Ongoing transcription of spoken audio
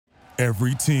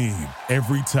Every team,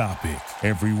 every topic,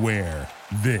 everywhere.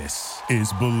 This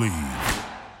is Believe.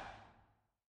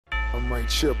 I'm Mike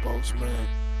Chipos, man.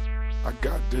 I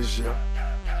got this, yeah.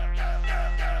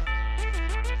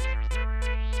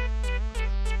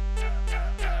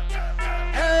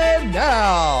 And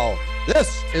now,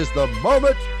 this is the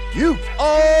moment you've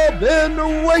all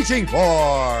been waiting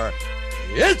for.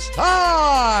 It's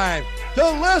time to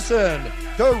listen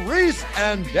to Reese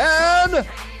and Dan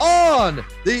on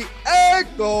the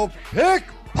Ankle Pick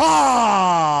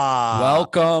Pod.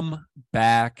 Welcome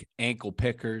back, Ankle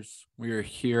Pickers. We are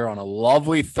here on a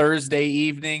lovely Thursday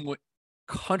evening with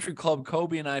Country Club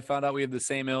Kobe and I found out we have the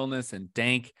same illness, and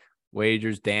dank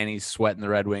wagers. Danny's sweating the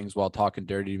Red Wings while talking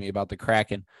dirty to me about the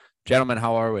Kraken. Gentlemen,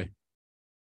 how are we?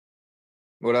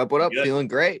 What up? What up? Good. Feeling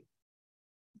great.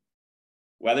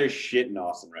 Weather's shit in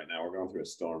Austin right now. We're going through a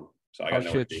storm. So I got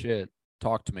no shit.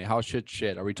 Talk to me. How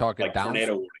shit? Are we talking like down?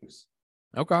 Tornado warnings.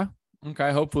 Okay.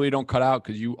 Hopefully you don't cut out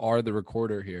because you are the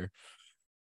recorder here.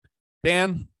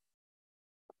 Dan,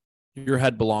 your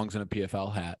head belongs in a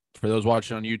PFL hat. For those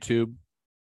watching on YouTube,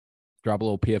 drop a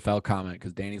little PFL comment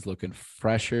because Danny's looking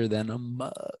fresher than a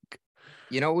mug.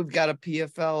 You know, we've got a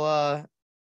PFL, I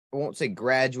won't say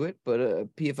graduate, but a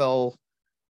PFL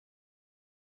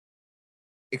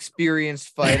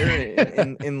experienced fighter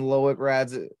in Loic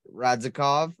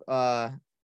Radzikov,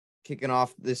 kicking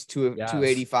off this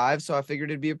 285. So I figured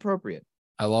it'd be appropriate.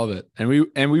 I love it. And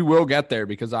we will get there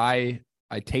because I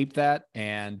taped that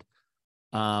and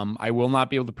I will not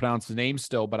be able to pronounce the name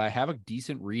still, but I have a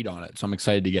decent read on it. So I'm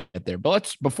excited to get there.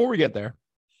 But before we get there,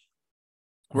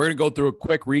 we're going to go through a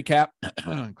quick recap.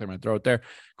 Clear my throat there.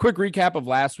 Quick recap of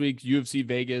last week's UFC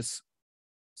Vegas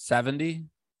 70,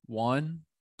 70.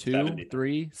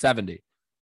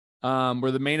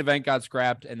 Where the main event got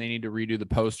scrapped and they need to redo the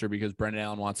poster because Brendan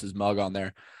Allen wants his mug on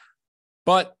there.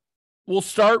 But we'll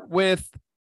start with,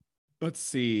 let's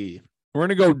see. We're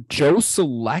going to go Joe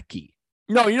Selecki.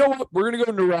 No, you know what? We're going to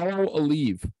go Nuralo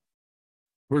Aliv.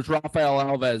 Where's Rafael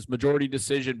Alves? Majority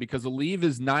decision because Aliv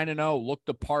is 9-0, looked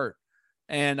apart.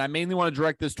 And I mainly want to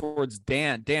direct this towards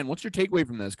Dan. Dan, what's your takeaway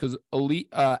from this? Because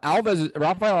Rafael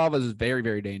Alves is very,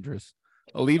 very dangerous.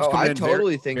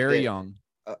 Aliv's very young.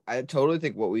 I totally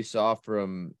think what we saw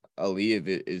from Aliv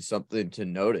is something to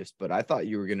notice, but I thought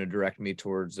you were going to direct me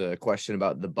towards a question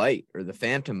about the bite or the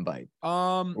phantom bite.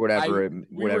 Whatever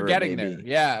we were getting there. Be.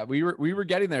 Yeah, we were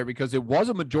getting there because it was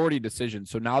a majority decision.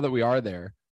 So now that we are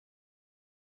there,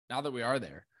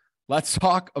 let's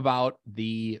talk about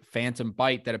the phantom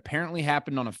bite that apparently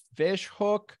happened on a fish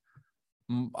hook.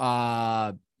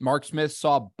 Mark Smith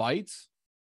saw bites.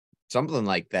 Something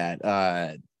like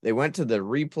that. They went to the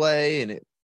replay and it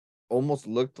almost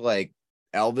looked like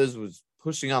Alves was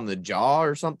pushing on the jaw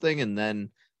or something. And then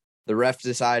the ref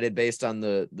decided based on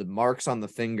the marks on the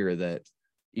finger that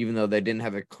even though they didn't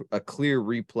have a clear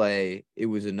replay, it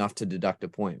was enough to deduct a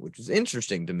point, which was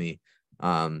interesting to me.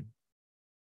 I'm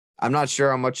not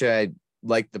sure how much I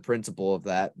like the principle of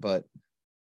that, but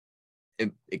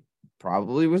it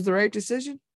probably was the right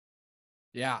decision.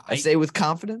 Yeah, I say with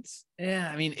confidence.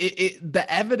 Yeah, I mean, the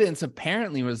evidence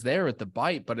apparently was there with the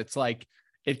bite, but it's like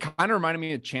it kind of reminded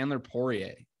me of Chandler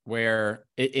Poirier, where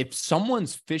if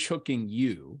someone's fish hooking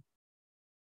you,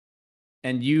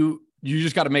 and you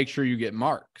just got to make sure you get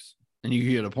marks and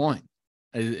you get a point.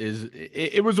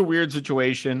 It was a weird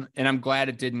situation, and I'm glad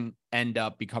it didn't end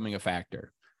up becoming a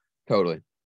factor. Totally.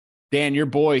 Dan, your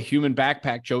boy, human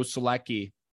backpack Joe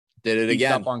Selecki. Did it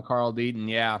again. Up on Carl Deaton.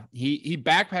 Yeah. He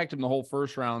backpacked him the whole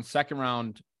first round. Second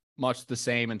round, much the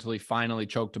same until he finally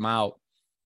choked him out.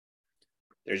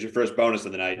 There's your first bonus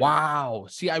of the night. Wow.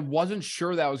 See, I wasn't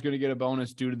sure that was going to get a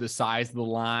bonus due to the size of the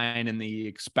line and the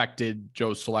expected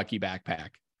Joe Selecki backpack.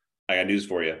 I got news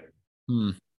for you.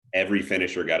 Every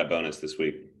finisher got a bonus this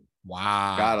week.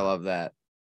 Wow. Gotta love that.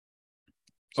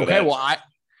 So okay, well,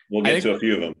 we'll get to a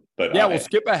few of them. But yeah, we'll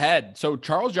skip ahead. So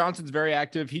Charles Johnson's very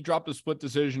active. He dropped a split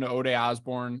decision to Ode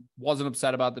Osborne. Wasn't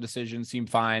upset about the decision. Seemed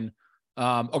fine.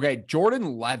 Okay,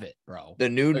 Jordan Levitt, bro. The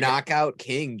new knockout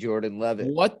king, Jordan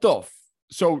Levitt. What the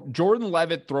So Jordan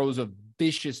Levitt throws a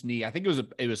vicious knee. I think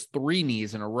it was 3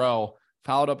 knees in a row,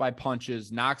 followed up by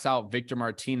punches, knocks out Victor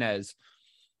Martinez.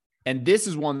 And this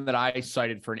is one that I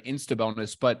cited for an insta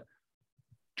bonus, but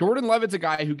Jordan Levitt's a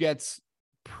guy who gets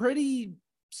pretty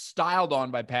styled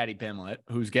on by Paddy Pimblett,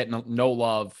 who's getting no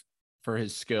love for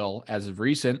his skill as of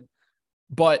recent,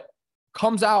 but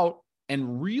comes out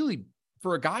and really,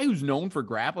 for a guy who's known for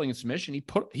grappling and submission, he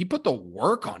put the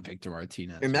work on Victor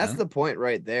Martinez. And that's the point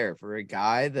right there. For a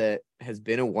guy that has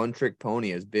been a one-trick pony,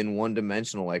 has been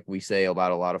one-dimensional, like we say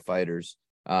about a lot of fighters,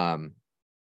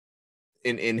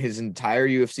 in his entire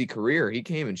UFC career. He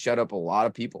came and shut up a lot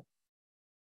of people.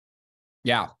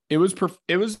 Yeah, it was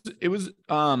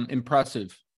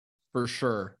impressive for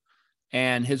sure.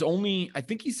 And I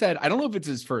think he said, I don't know if it's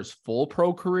his first full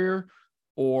pro career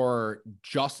or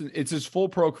it's his full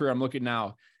pro career. I'm looking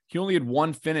now. He only had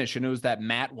one finish, and it was that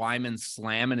Matt Wyman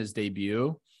slam in his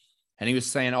debut. And he was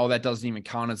saying, oh, that doesn't even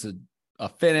count as a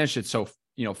finish. It's so,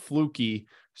 fluky.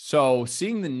 So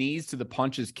seeing the knees to the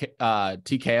punches,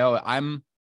 TKO, I'm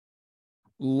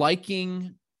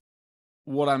liking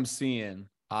what I'm seeing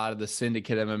out of the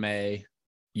Syndicate MMA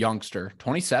youngster,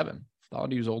 27.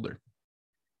 Thought he was older.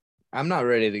 I'm not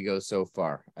ready to go so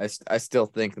far. I still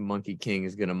think the Monkey King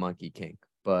is going to Monkey King.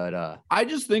 But I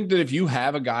just think that if you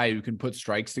have a guy who can put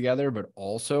strikes together, but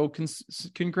also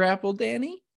can grapple,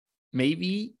 Danny,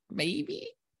 maybe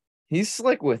he's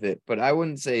slick with it, but I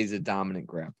wouldn't say he's a dominant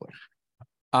grappler.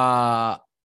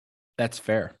 That's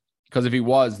fair. Because if he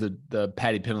was, the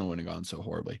Paddy Pimblett wouldn't have gone so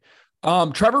horribly.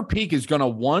 Trevor Peek is going to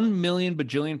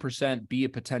 1,000,000,000,000% be a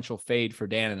potential fade for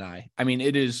Dan and I. I mean,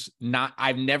 it is not,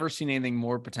 I've never seen anything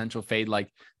more potential fade.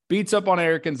 Like beats up on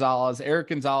Eric Gonzalez. Eric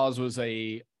Gonzalez was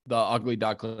the ugly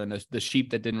duckling, the sheep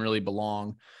that didn't really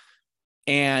belong.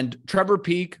 And Trevor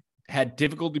Peek had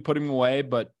difficulty putting him away,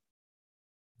 but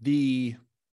the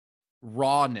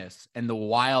rawness and the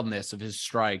wildness of his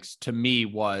strikes to me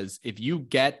was, if you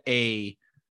get a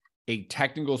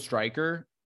technical striker,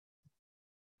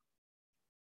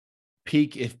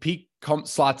 if Peek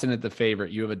slots in at the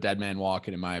favorite, you have a dead man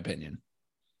walking, in my opinion.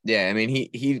 Yeah, I mean,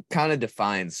 he kind of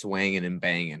defines swinging and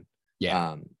banging.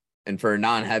 Yeah. And for a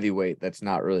non-heavyweight, that's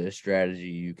not really a strategy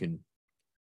you can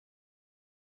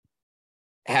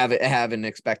have and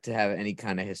expect to have any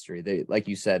kind of history. Like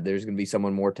you said, there's going to be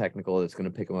someone more technical that's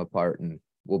going to pick them apart, and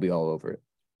we'll be all over it.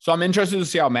 So I'm interested to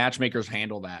see how matchmakers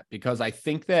handle that, because I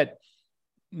think that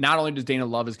not only does Dana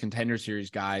love his Contender Series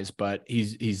guys, but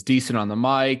he's decent on the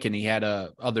mic, and he had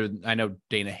I know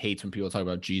Dana hates when people talk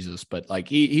about Jesus, but like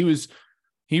he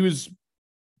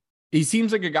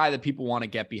seems like a guy that people want to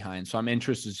get behind. So I'm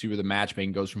interested to see where the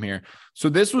matchmaking goes from here. So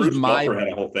this was Bruce Buffer had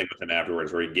a whole thing with him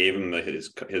afterwards where he gave him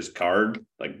his card.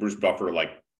 Like Bruce Buffer,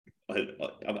 like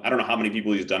I don't know how many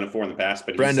people he's done it for in the past,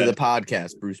 but friend of the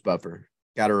podcast, Bruce Buffer.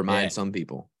 Got to remind some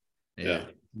people. Yeah.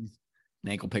 He's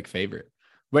an ankle pick favorite.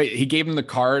 Wait, he gave him the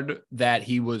card that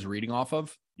he was reading off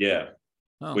of? Yeah.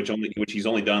 Oh. Which he's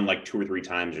only done like 2 or 3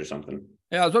 times or something.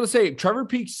 Yeah, I was about to say, Trevor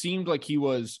Peek seemed like he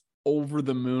was over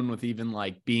the moon with even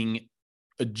like being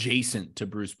adjacent to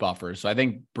Bruce Buffer. So I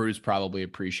think Bruce probably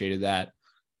appreciated that,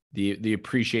 the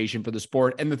appreciation for the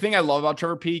sport. And the thing I love about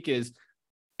Trevor Peek is,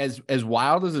 as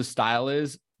wild as his style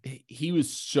is, he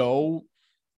was so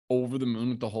over the moon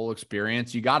with the whole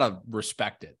experience. You got to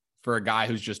respect it for a guy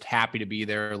who's just happy to be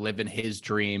there, living his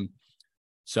dream.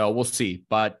 So we'll see.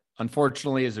 But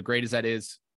unfortunately, as great as that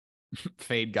is,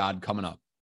 fade God coming up.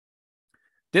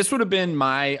 This would have been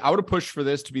I would have pushed for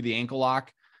this to be the ankle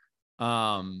lock.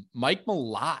 Mike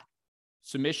Malott,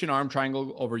 submission arm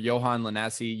triangle over Johan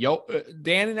Lanesi.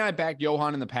 Dan and I backed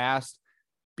Johan in the past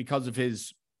because of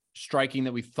his striking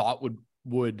that we thought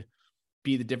would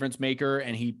be the difference maker,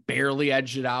 and he barely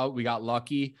edged it out. We got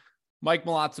lucky. Mike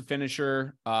Malott's a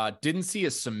finisher. Didn't see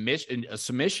a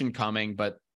submission coming,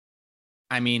 but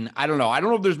I mean, I don't know. I don't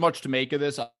know if there's much to make of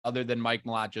this other than Mike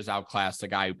Malott just outclassed a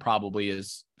guy who probably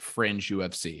is fringe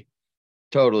UFC.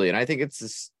 Totally. And I think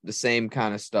it's the same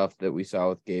kind of stuff that we saw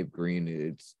with Gabe Green.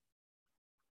 It's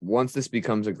once this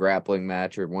becomes a grappling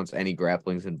match, or once any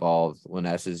grappling's involved,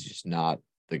 Lanesi is just not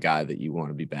the guy that you want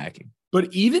to be backing.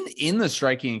 But even in the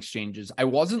striking exchanges, I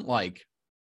wasn't like,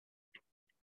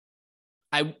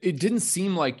 it didn't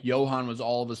seem like Johan was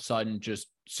all of a sudden just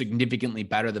significantly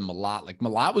better than Malott. Like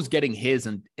Malott was getting his,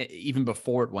 and even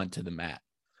before it went to the mat.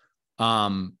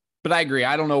 But I agree.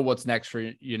 I don't know what's next for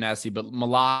Lanesi, but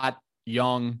Malott,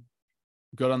 young,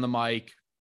 good on the mic,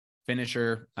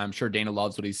 finisher. I'm sure Dana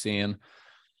loves what he's seeing.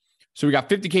 So we got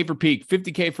 $50K for Peek,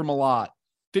 $50K for Malott,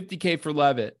 $50K for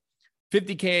Levitt,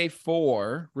 $50K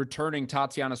for returning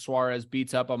Tatiana Suarez,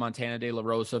 beats up on Montana De La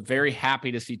Rosa. Very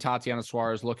happy to see Tatiana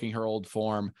Suarez looking her old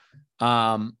form.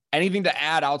 Anything to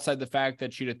add outside the fact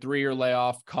that she had a 3-year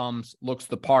layoff, looks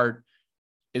the part?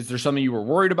 Is there something you were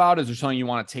worried about? Is there something you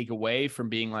want to take away from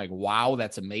being like, wow,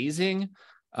 that's amazing?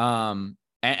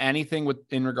 Anything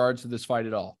in regards to this fight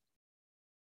at all?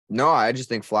 No, I just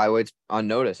think flyweight's on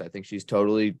notice. I think she's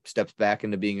totally steps back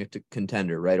into being a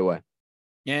contender right away.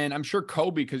 And I'm sure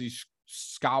Kobe, because he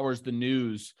scours the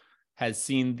news, has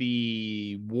seen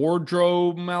the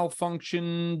wardrobe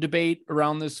malfunction debate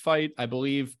around this fight. I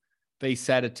believe they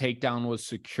said a takedown was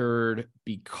secured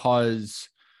because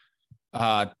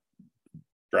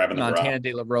Grabbing the Montana drop.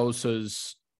 De La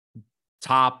Rosa's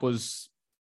top was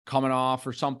coming off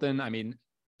or something. I mean,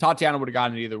 Tatiana would have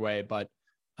gotten it either way, but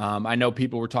I know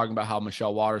people were talking about how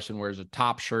Michelle Waterson wears a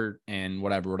top shirt and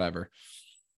whatever.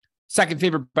 Second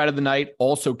favorite bet of the night,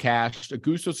 also cashed.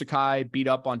 Augusto Sakai beat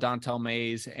up on Dontel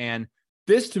Mays. And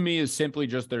this to me is simply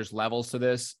just there's levels to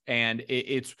this. And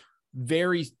it's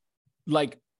very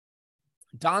like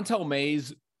Dontel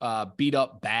Mays beat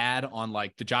up bad on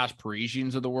like the Josh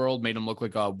Parisians of the world, made him look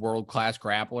like a world-class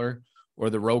grappler, or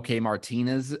the Roque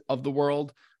Martinez of the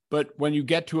world. But when you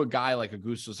get to a guy like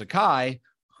Augusto Sakai,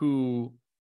 who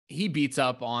he beats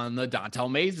up on the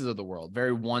Dontel Mazes of the world,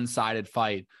 very one-sided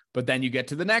fight. But then you get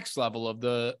to the next level of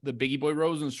the Biggie Boy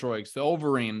Rosenstrikes, the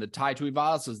Overeem, the Tai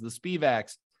Tuivasas, the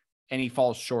Spivaks, and he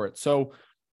falls short. So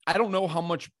I don't know how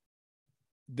much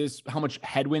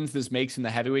headwinds this makes in the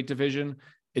heavyweight division.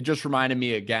 It just reminded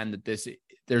me again that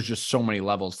there's just so many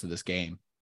levels to this game.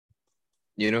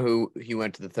 You know who he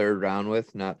went to the third round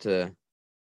with, not to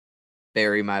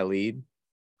bury my lead?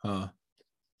 Huh.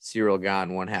 Cyril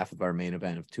Gane, one half of our main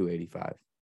event of 285.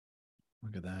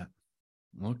 Look at that.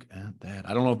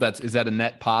 I don't know if is that a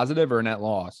net positive or a net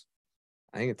loss?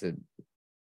 I think it's a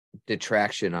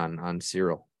detraction on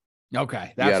Cyril.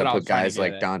 Okay. That's what I was guys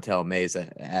like Dontel Mays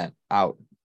out.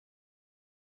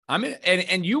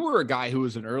 And you were a guy who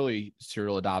was an early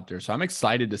Cyril adopter, so I'm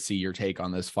excited to see your take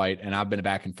on this fight, and I've been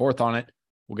back and forth on it.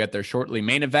 We'll get there shortly.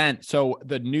 Main event. So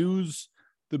the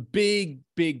big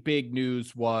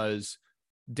news was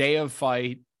day of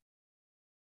fight.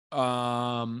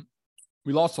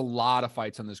 We lost a lot of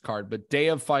fights on this card, but day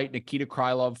of fight, Nikita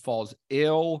Krylov falls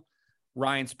ill.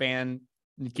 Ryan Spann,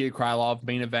 Nikita Krylov,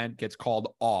 main event gets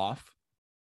called off.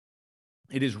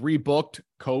 It is rebooked.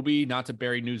 Kobe, not to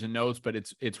bury news and notes, but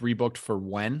it's rebooked for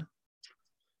when?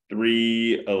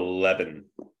 3/11.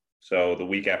 So the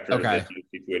week after okay.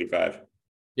 the UFC 285.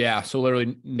 Yeah, so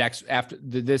literally after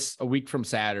this, a week from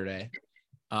Saturday,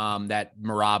 that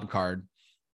Merab card.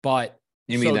 But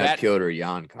you mean that Piotr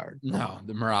Jan card? No,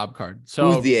 the Merab card.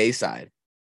 So who's the A side?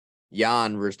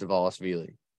 Jan versus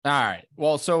Dvalishvili. All right.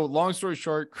 Well, so long story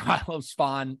short, Krylov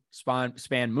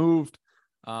Spann moved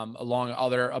along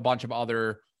a bunch of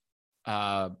other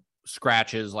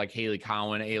scratches like Haley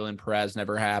Cowan, Aylin Perez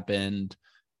never happened,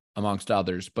 amongst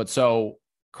others. But so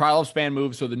Krylov Spann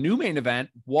moved. So the new main event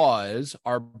was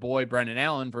our boy Brendan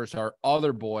Allen versus our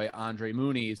other boy Andre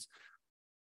Muniz.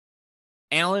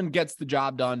 Allen gets the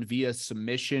job done via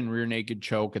submission, rear naked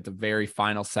choke at the very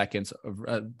final seconds of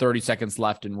 30 seconds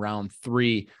left in round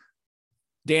 3.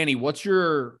 Danny,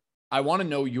 I want to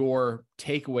know your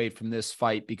takeaway from this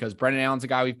fight, because Brendan Allen's a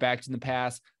guy we've backed in the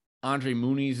past. Andre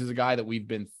Muniz is a guy that we've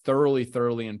been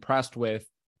thoroughly impressed with.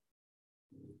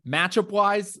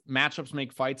 Matchup-wise, matchups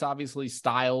make fights, obviously.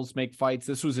 Styles make fights.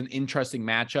 This was an interesting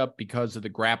matchup because of the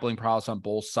grappling prowess on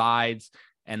both sides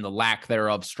and the lack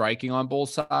thereof striking on both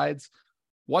sides.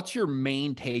 What's your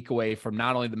main takeaway from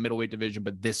not only the middleweight division,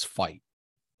 but this fight?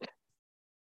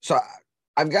 So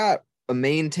I've got a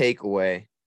main takeaway,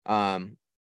 and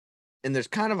there's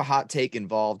kind of a hot take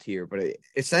involved here, but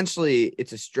essentially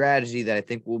it's a strategy that I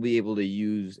think we'll be able to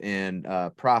use and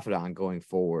profit on going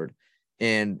forward.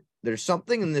 And there's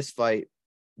something in this fight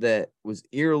that was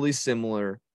eerily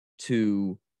similar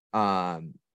to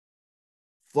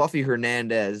Fluffy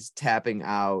Hernandez tapping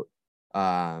out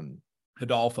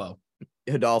Rodolfo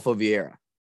Vieira.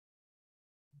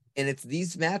 And it's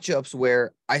these matchups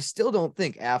where I still don't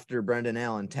think after Brendan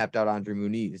Allen tapped out Andre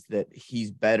Muniz that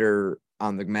he's better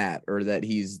on the mat or that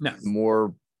he's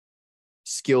more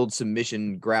skilled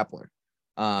submission grappler.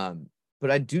 But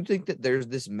I do think that there's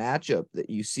this matchup that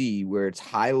you see where it's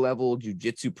high-level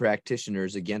jiu-jitsu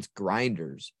practitioners against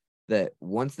grinders that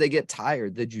once they get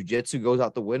tired, the jiu-jitsu goes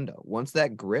out the window. Once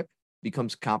that grip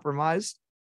becomes compromised,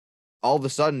 all of a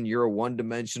sudden you're a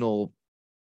one-dimensional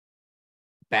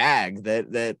bag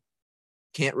that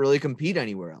can't really compete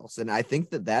anywhere else. And I think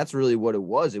that that's really what it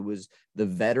was. It was the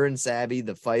veteran savvy,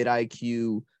 the fight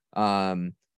IQ,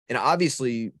 and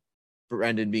obviously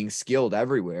Brendan being skilled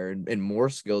everywhere and more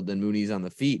skilled than Muniz on the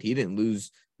feet. He didn't lose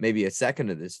maybe a second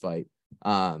of this fight.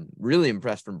 Really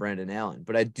impressed from Brendan Allen.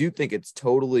 But I do think it's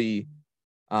totally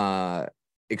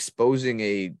exposing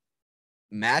a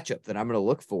matchup that I'm going to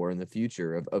look for in the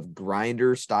future of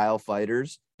grinder style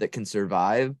fighters that can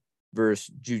survive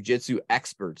versus jiu-jitsu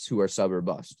experts who are sub or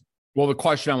bust. Well, the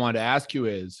question I wanted to ask you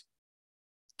is,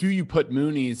 do you put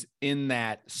Muniz in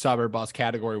that sub or bust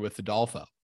category with Adolfo?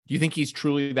 Do you think he's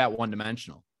truly that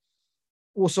one-dimensional?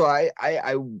 Well, so I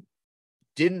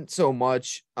didn't so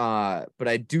much, but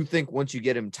I do think once you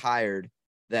get him tired,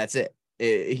 that's it.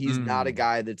 He's not a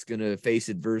guy that's going to face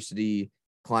adversity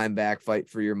climb back, fight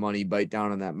for your money, bite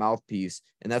down on that mouthpiece.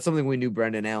 And that's something we knew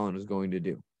Brendan Allen was going to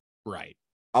do. Right.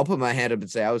 I'll put my hand up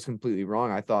and say I was completely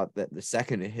wrong. I thought that the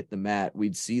second it hit the mat,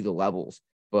 we'd see the levels.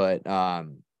 But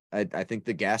I think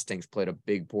the gas tanks played a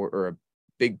big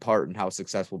part in how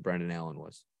successful Brendan Allen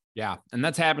was. Yeah, and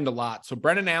that's happened a lot. So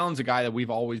Brendan Allen's a guy that we've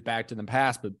always backed in the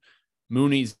past, but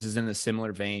Mooney's is in a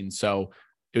similar vein. So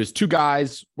it was two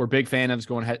guys we're big fan of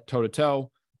going head toe to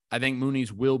toe. I think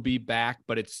Mooney's will be back,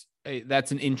 but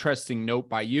that's an interesting note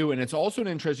by you. And it's also an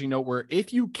interesting note where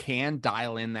if you can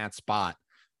dial in that spot,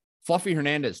 Fluffy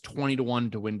Hernandez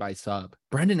 20-1 to win by sub.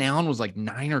 Brendan Allen was like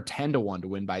 9 or 10-1 to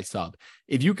win by sub.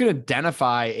 If you can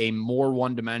identify a more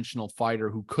one-dimensional fighter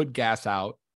who could gas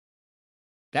out,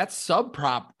 that sub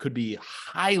prop could be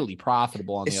highly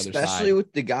profitable on the other side. Especially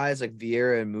with the guys like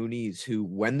Vieira and Muniz, who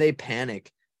when they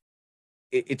panic,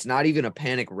 it's not even a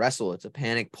panic wrestle. It's a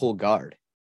panic pull guard.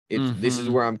 This is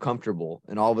where I'm comfortable.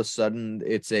 And all of a sudden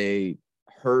it's a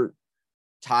hurt,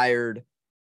 tired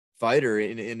fighter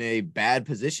in a bad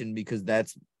position because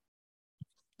that's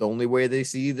the only way they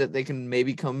see that they can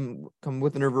maybe come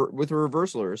with a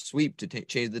reversal or a sweep to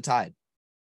change the tide.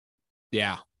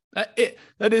 Yeah,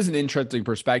 that is an interesting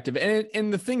perspective.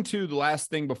 And the thing too, the last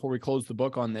thing before we close the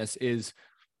book on this is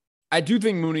I do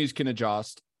think Muniz can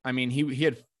adjust. I mean, he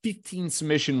had 15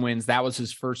 submission wins. That was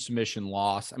his first submission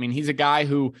loss. I mean, he's a guy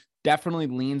who definitely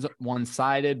leans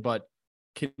one-sided, but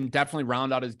can definitely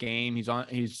round out his game.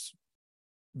 He's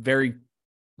very,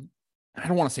 I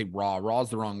don't want to say raw. Raw is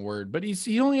the wrong word, but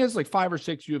he only has like 5 or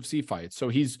 6 UFC fights. So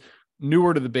he's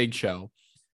newer to the big show.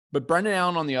 But Brendan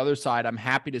Allen on the other side, I'm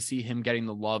happy to see him getting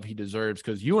the love he deserves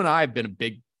because you and I have been a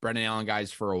big Brendan Allen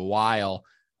guys for a while.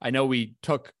 I know we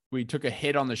took a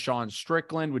hit on the Sean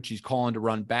Strickland, which he's calling to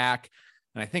run back.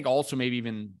 And I think also I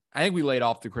think we laid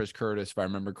off the Chris Curtis, if I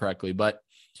remember correctly. But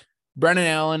Brendan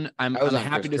Allen, I'm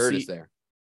happy to see. There.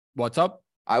 What's up?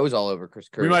 I was all over Chris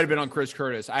Curtis. We might have been on Chris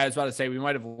Curtis. I was about to say we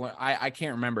might have. I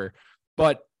can't remember,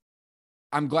 but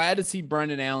I'm glad to see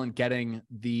Brendan Allen getting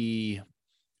the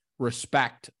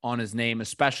respect on his name,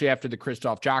 especially after the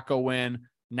Christoph Jocko win.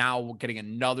 Now getting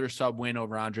another sub win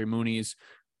over Andre Muniz,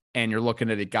 and you're looking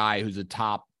at a guy who's a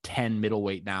top 10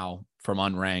 middleweight now from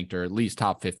unranked, or at least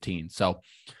top 15. So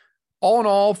all in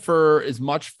all, for as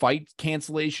much fight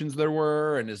cancellations there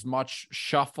were and as much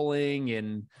shuffling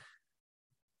and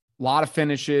a lot of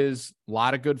finishes, a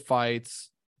lot of good fights,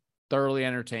 thoroughly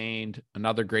entertained,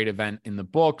 another great event in the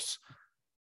books.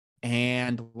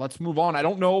 And let's move on. I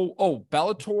don't know. Oh,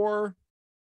 Bellator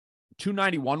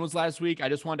 291 was last week. I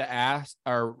just wanted to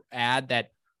add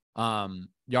that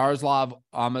Yaroslav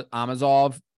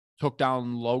Amazov took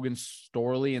down Logan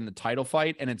Storley in the title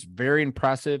fight, and it's very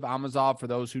impressive. Amazov, for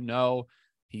those who know,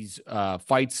 he's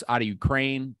fights out of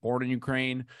Ukraine, born in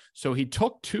Ukraine. So he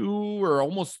took 2 or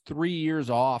almost 3 years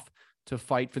off to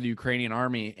fight for the Ukrainian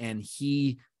army, and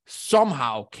he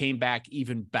somehow came back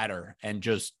even better and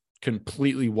just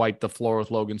completely wiped the floor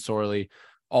with Logan Storley.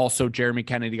 Also, Jeremy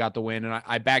Kennedy got the win, and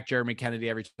I back Jeremy Kennedy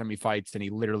every time he fights, and he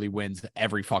literally wins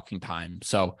every fucking time.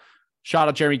 So shout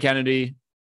out Jeremy Kennedy.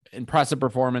 Impressive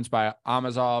performance by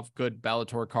Amazov. Good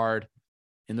Bellator card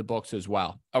in the books as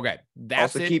well. Okay.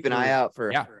 That's also it. Keep an eye out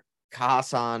for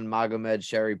Khasan Magomed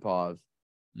Sharipov.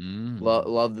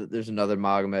 Love that there's another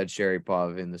Magomed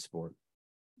Sharipov in the sport.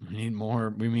 We need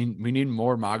more. We need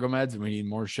more Magomeds and we need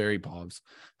more Sharipovs.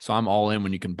 So I'm all in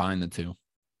when you combine the two.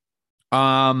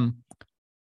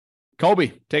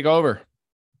 Kobe, take over.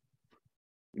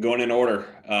 Going in order.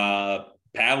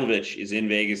 Pavlovich is in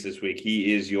Vegas this week.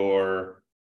 He is your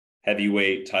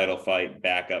heavyweight title fight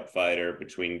backup fighter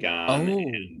between Gane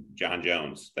and John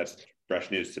Jones. That's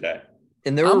fresh news today.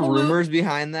 And there were rumors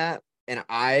behind that. And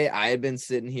I had been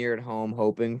sitting here at home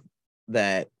hoping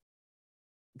that,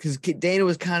 because Dana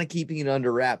was kind of keeping it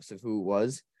under wraps of who it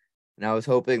was. And I was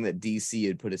hoping that DC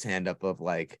had put his hand up of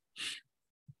like,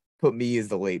 put me as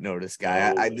the late notice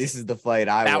guy. This is the fight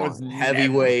I want.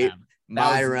 Heavyweight,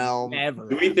 my realm.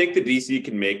 Do we think the DC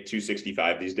can make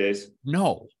 265 these days?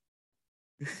 No.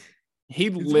 He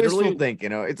it's literally think,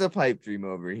 it's a pipe dream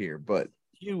over here, but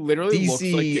he literally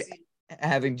DC looks like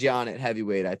having John at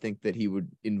heavyweight, I think that he would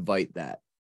invite that.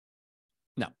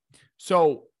 No.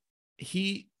 So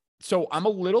I'm a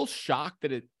little shocked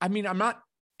that I'm not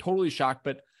totally shocked,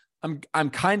 but I'm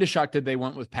kind of shocked that they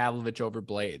went with Pavlovich over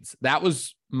Blades. That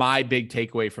was my big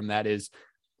takeaway from that is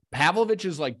Pavlovich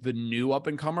is like the new up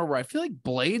and comer, where I feel like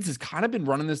Blades has kind of been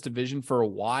running this division for a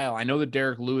while. I know that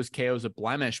Derek Lewis KO is a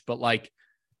blemish, but like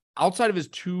outside of his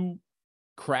 2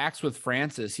 cracks with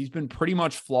Francis. He's been pretty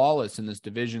much flawless in this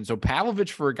division. So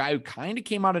Pavlovich, for a guy who kind of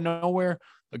came out of nowhere,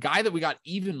 a guy that we got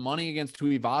even money against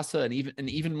Tuivasa and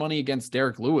even money against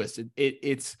Derek Lewis.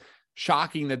 It's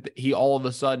shocking that he all of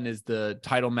a sudden is the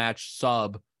title match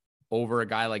sub over a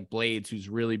guy like Blades, who's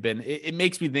really been, it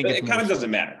makes me think it kind of doesn't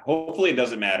matter. Hopefully it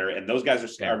doesn't matter. And those guys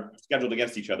are scheduled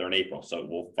against each other in April. So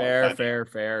we'll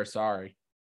fair. Sorry.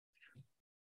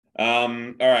 All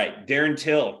right. Darren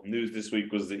Till, news this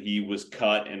week was that he was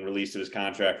cut and released of his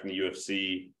contract from the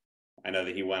UFC. I know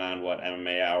that he went on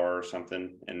MMA Hour or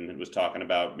something and was talking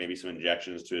about maybe some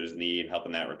injections to his knee and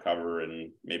helping that recover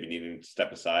and maybe needing to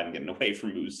step aside and getting away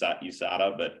from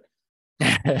USADA, but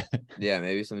yeah,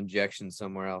 maybe some injections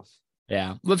somewhere else.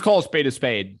 Yeah. Let's call a spade a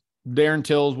spade. Darren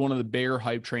Till is one of the bigger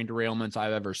hype train derailments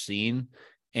I've ever seen.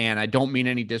 And I don't mean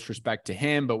any disrespect to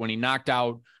him, but when he knocked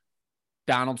out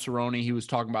Donald Cerrone, he was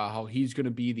talking about how he's going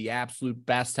to be the absolute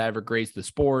best to ever grace the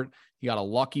sport. He got a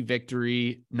lucky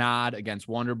victory nod against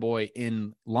Wonderboy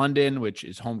in London, which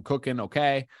is home cooking.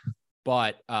 Okay.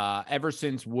 But ever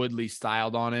since Woodley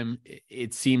styled on him,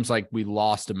 it seems like we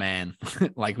lost a man.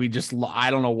 Like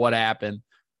I don't know what happened.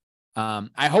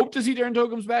 I hope to see Darren Till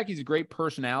comes back. He's a great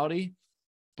personality,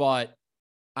 but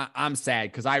I'm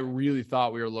sad because I really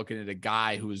thought we were looking at a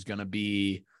guy who was going to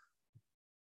be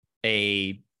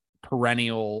a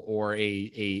perennial or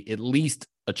a at least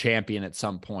a champion at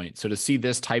some point. So to see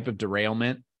this type of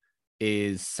derailment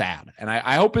is sad. And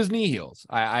I hope his knee heals.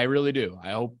 I really do.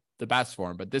 I hope the best for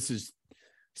him. But this is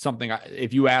something,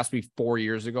 if you asked me 4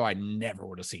 years ago, I never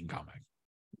would have seen coming.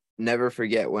 Never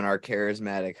forget when our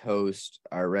charismatic host,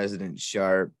 our resident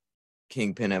sharp,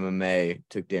 Kingpin MMA,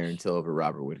 took Darren Till over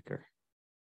Robert Whitaker.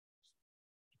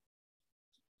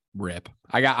 Rip.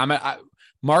 I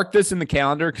mark this in the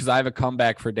calendar because I have a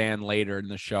comeback for Dan later in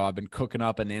the show. I've been cooking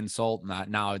up an insult, and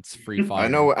now it's free fire. I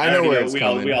know where it's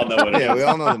coming. We all know what it is. Yeah, we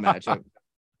all know the matchup.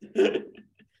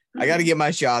 I got to get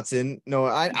my shots in. No,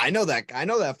 I know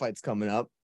that fight's coming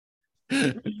up.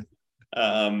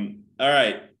 All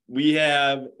right. We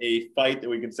have a fight that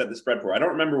we can set the spread for. I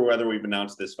don't remember whether we've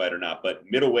announced this fight or not, but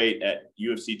middleweight at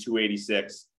UFC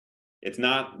 286. It's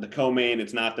not the co-main,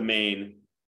 it's not the main,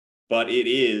 but it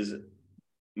is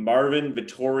Marvin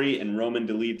Vettori and Roman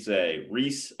Dolidze,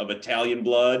 Reese of Italian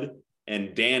blood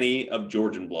and Danny of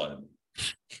Georgian blood.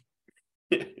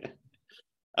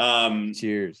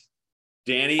 Cheers.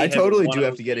 Danny, I totally do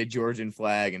have to get a Georgian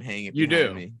flag and hang it. You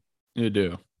do. Me. You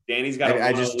do. Danny's got.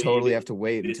 I just totally have to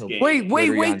wait until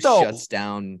wait though. Shuts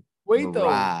down. Wait though.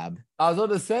 Rob. I was about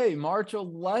to say March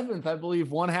 11th. I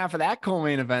believe one half of that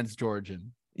co-main event's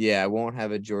Georgian. Yeah, I won't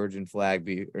have a Georgian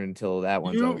flag until that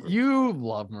one's over. You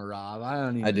love Marab. I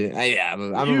don't even. I do. I'm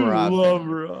a Marab fan.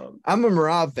 Marab. I'm a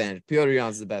Marab fan. Piotr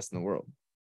Jan's the best in the world.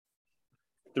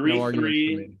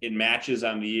 3-3 in matches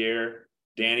on the year.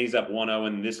 Danny's up 1-0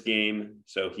 in this game,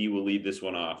 so he will lead this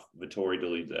one off. Vettori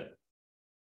Dolidze.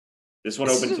 This one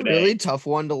opened today. A really tough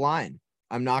one to line.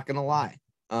 I'm not gonna lie.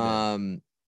 Marvin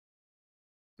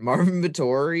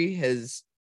Vettori has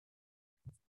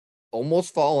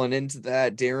almost fallen into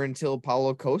that Darren Till,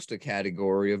 Paulo Costa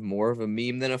category of more of a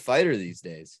meme than a fighter these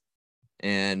days.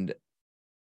 And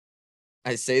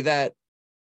I say that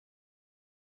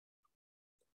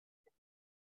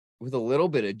with a little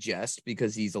bit of jest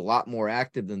because he's a lot more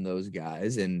active than those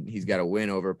guys and he's got a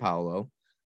win over Paulo.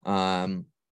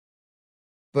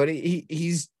 But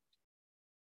he's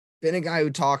been a guy who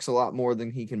talks a lot more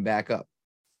than he can back up.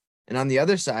 And on the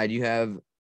other side, you have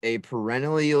a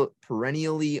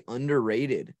perennially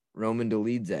underrated Roman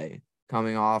Dolidze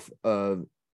coming off of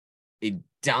a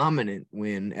dominant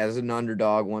win as an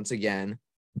underdog once again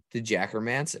to Jack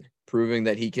Hermansson, proving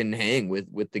that he can hang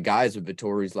with the guys of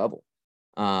Vettori's level.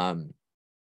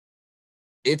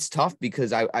 It's tough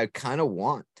because I kind of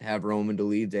want to have Roman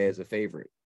Dolidze as a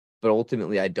favorite, but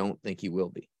ultimately I don't think he will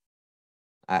be.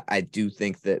 I do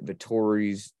think that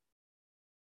Vettori's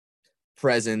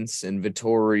presence and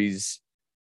Vettori's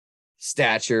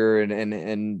stature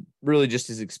and really just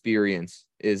his experience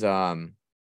is going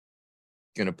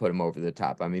to put him over the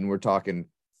top. I mean, we're talking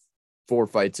 4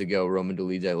 fights ago, Roman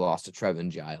Dolidze lost to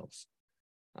Trevin Giles.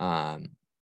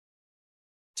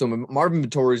 So Marvin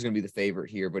Vettori is going to be the favorite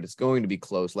here, but it's going to be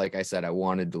close. Like I said, I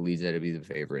wanted Dolidze to be the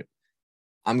favorite.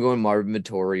 I'm going Marvin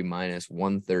Vettori minus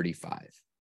 135.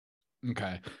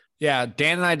 Okay. Yeah,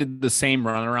 Dan and I did the same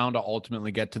runaround to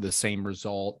ultimately get to the same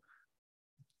result.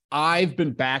 I've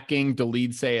been backing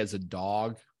Dolidze as a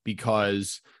dog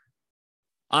because,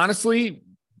 honestly,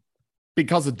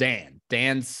 because of Dan.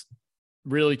 Dan's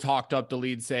really talked up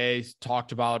Dolidze,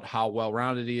 talked about how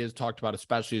well-rounded he is, talked about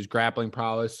especially his grappling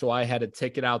prowess. So I had a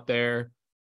ticket out there.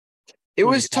 It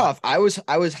What do was you thought? tough.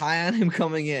 I was high on him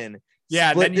coming in.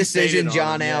 Yeah, Split then you faded decision, on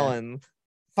John him, yeah. Allen,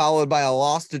 followed by a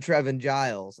loss to Trevin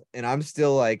Giles. And I'm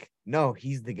still like, no,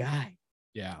 he's the guy.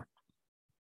 Yeah.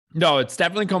 No, it's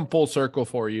definitely come full circle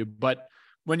for you. But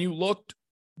when you looked,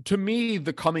 to me,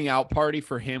 the coming out party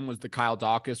for him was the Kyle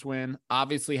Dawkins win.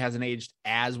 Obviously hasn't aged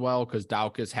as well because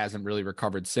Dawkins hasn't really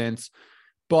recovered since.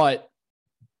 But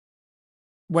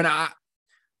I've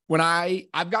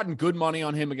gotten good money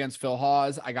on him against Phil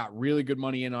Hawes. I got really good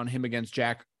money in on him against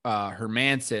Jack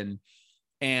Hermanson,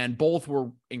 and both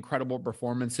were incredible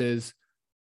performances.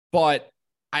 But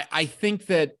I think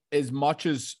that as much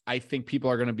as I think people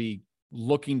are going to be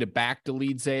looking to back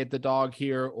Dolidze at the dog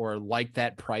here or like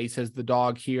that price as the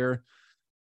dog here,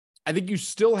 I think you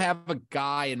still have a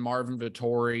guy in Marvin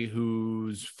Vettori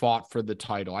who's fought for the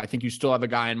title. I think you still have a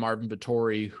guy in Marvin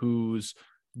Vettori who's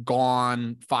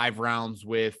gone 5 rounds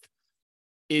with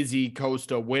Izzy,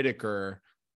 Costa, Whitaker.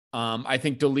 I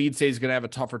think Dolidze is going to have a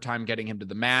tougher time getting him to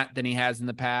the mat than he has in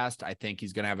the past. I think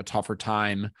he's going to have a tougher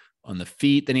time on the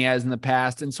feet than he has in the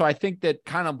past. And so I think that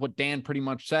kind of what Dan pretty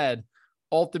much said,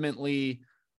 ultimately,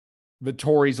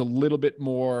 Vettori's a little bit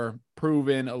more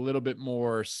proven, a little bit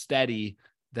more steady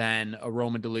than a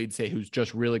Roman Dolidze who's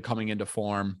just really coming into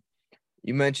form.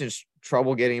 You mentioned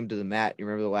trouble getting him to the mat. You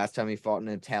remember the last time he fought an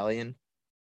Italian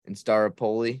in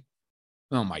Staropoli?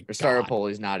 Oh my God.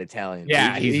 Staropoli's not Italian.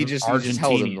 Yeah, he just held him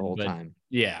the whole but, time.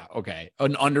 Yeah, okay.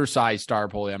 An undersized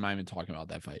Staropoli. I'm not even talking about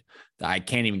that fight. I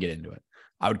can't even get into it.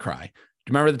 I would cry.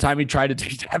 Do you remember the time he tried to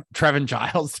take Trevin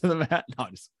Giles to the mat?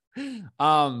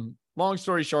 No, long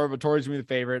story short, Vettori's gonna be the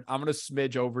favorite. I'm gonna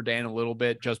smidge over Dan a little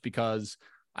bit just because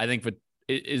I think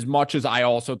as much as I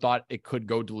also thought it could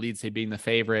go Dolidze being the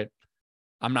favorite,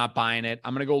 I'm not buying it.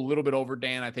 I'm going to go a little bit over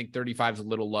Dan. I think 35 is a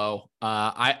little low.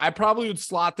 I probably would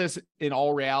slot this in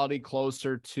all reality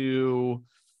closer to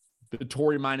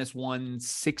Vettori minus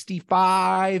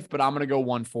 165, but I'm going to go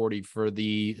 140 for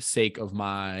the sake of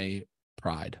my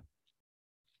pride.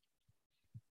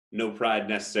 No pride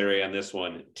necessary on this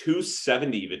one.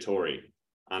 270 Vettori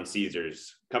on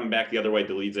Caesars. Coming back the other way,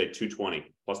 Dolidze 220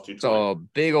 plus 220. So a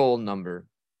big old number.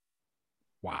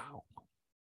 Wow.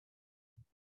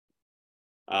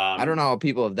 I don't know how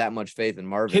people have that much faith in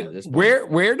Marvin at this point.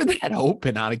 Where did that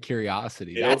open out of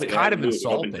curiosity? That's kind of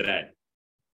insulting. Today.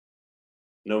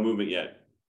 No movement yet.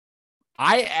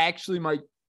 I actually might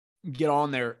get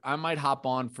on there. I might hop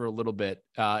on for a little bit.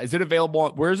 Is it available?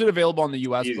 Where is it available on the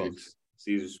US books?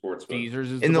 Caesars Sportsbook.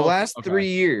 Caesars is in the book? last Okay. 3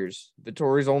 years,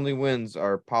 Vettori's only wins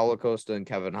are Paulo Costa and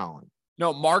Kevin Holland.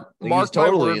 No, Mark He's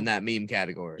totally word, in that meme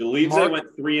category. Dolidze went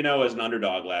 3-0 as an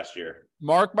underdog last year.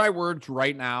 Mark my words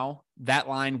right now, that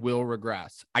line will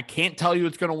regress. I can't tell you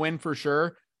it's going to win for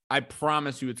sure. I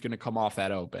promise you it's going to come off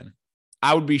that open.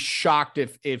 I would be shocked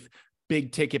if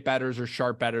big ticket bettors or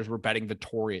sharp bettors were betting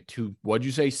Vettori at what'd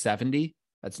you say, 70?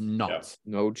 That's nuts.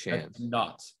 Yep. No chance. That's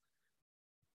nuts.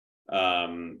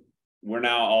 We're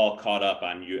now all caught up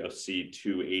on UFC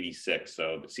 286.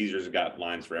 So Caesars have got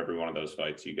lines for every one of those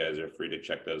fights. You guys are free to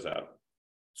check those out.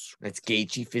 That's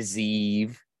Gaethje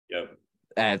Fiziev. Yep.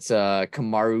 That's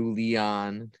Kamaru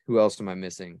Leon. Who else am I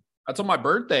missing? That's on my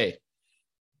birthday.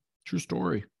 True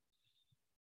story.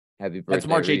 Happy birthday. That's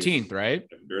March Reese. 18th, right?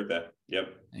 Happy birthday.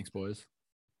 Yep. Thanks, boys.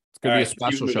 It's going to be a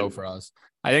special show for us.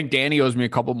 I think Danny owes me a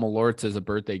couple Malorts as a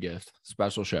birthday gift.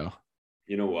 Special show.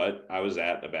 You know what? I was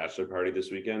at a bachelor party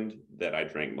this weekend that I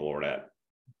drank Malort at.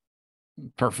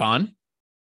 For fun?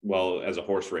 Well, as a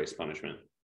horse race punishment.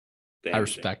 I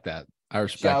respect that.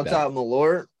 Shouts out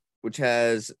Malort, which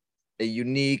has a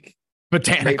unique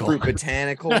botanical grapefruit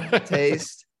botanical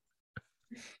taste.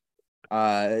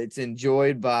 It's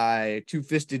enjoyed by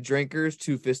two-fisted drinkers,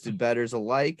 two-fisted bettors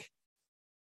alike.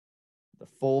 The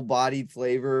full-bodied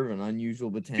flavor of an unusual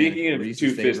botanical. Speaking of Reese's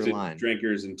two-fisted line.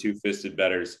 drinkers and two-fisted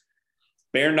bettors,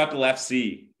 Bare Knuckle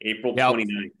FC, April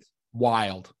 29th.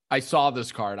 Wild. I saw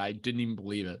this card. I didn't even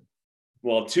believe it.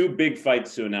 Well, 2 big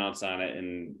fights to announce on it,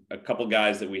 and a couple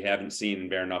guys that we haven't seen in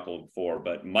Bare Knuckle before.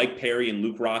 But Mike Perry and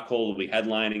Luke Rockhold will be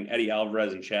headlining. Eddie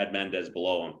Alvarez and Chad Mendez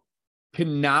below him.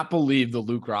 Cannot believe the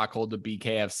Luke Rockhold to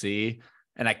BKFC,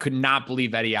 and I could not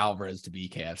believe Eddie Alvarez to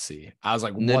BKFC. I was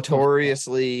like, what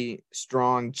notoriously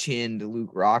strong-chinned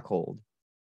Luke Rockhold.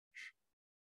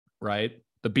 Right?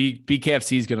 The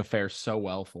BKFC is going to fare so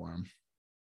well for him.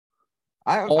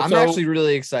 I'm actually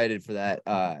really excited for that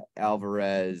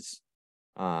Alvarez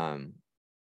Mendez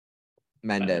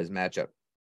matchup.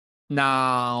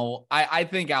 No, I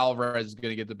think Alvarez is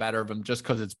going to get the better of him just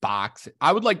because it's box.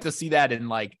 I would like to see that in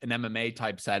like an MMA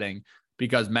type setting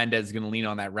because Mendez is going to lean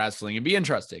on that wrestling. It'd be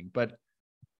interesting, but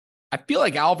I feel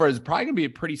like Alvarez is probably going to be a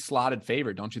pretty slotted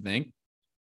favorite, don't you think?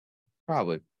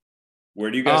 Probably.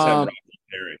 Where do you guys have Rocky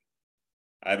Perry?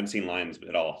 I haven't seen lines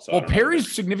at all. So well,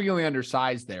 Perry's significantly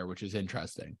undersized there, which is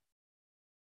interesting.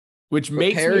 Which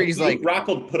makes Perry's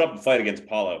Rockhold put up a fight against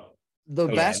Paulo. The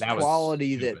best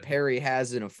quality that Perry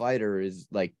has in a fighter is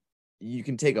like you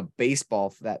can take a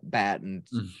baseball bat and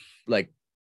like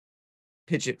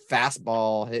pitch it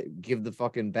fastball, give the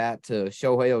fucking bat to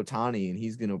Shohei Ohtani, and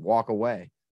he's gonna walk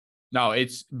away. No,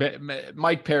 it's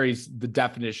Mike Perry's the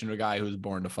definition of a guy who's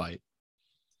born to fight.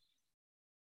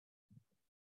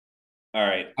 All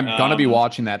right. I'm going to be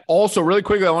watching that. Also, really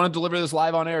quickly, I want to deliver this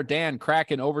live on air. Dan,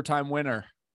 Kraken overtime winner.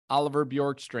 Oliver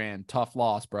Bjorkstrand. Tough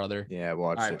loss, brother. Yeah,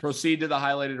 watch it. All right, proceed to the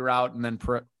highlighted route and then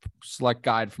select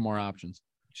guide for more options.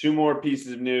 2 more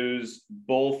pieces of news,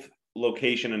 both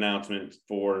location announcements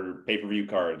for pay-per-view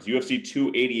cards. UFC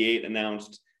 288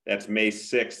 announced. That's May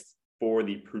 6th for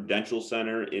the Prudential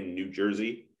Center in New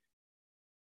Jersey.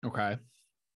 Okay.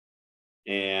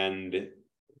 And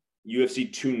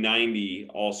UFC 290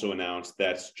 also announced.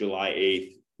 That's July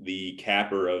 8th, the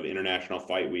capper of International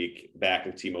Fight Week back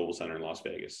at T-Mobile Center in Las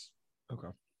Vegas. Okay.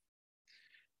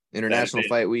 International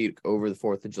Fight Week over the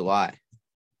 4th of July.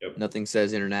 Yep. Nothing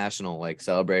says international like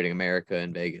celebrating America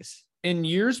in Vegas. In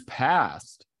years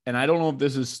past, and I don't know if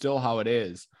this is still how it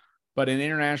is, but in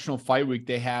International Fight Week,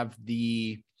 they have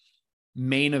the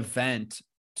main event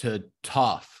to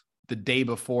Tough the day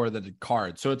before the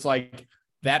card. So it's like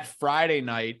that Friday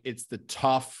night, it's the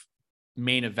Tough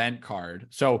main event card.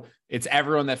 So it's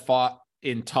everyone that fought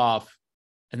in Tough,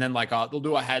 and then like they'll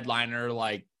do a headliner,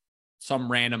 like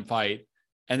some random fight.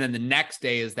 And then the next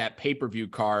day is that pay-per-view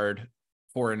card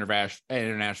for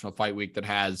International Fight Week that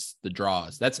has the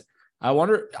draws. I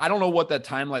wonder, I don't know what that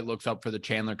timeline looks up for the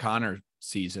Chandler Connor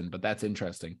season, but that's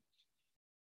interesting.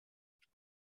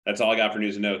 That's all I got for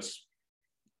news and notes.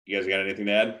 You guys got anything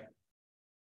to add?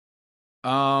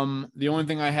 The only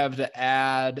thing I have to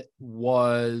add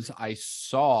was I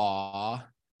saw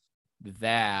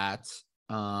that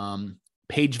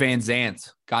Paige Van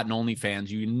Zant got an OnlyFans.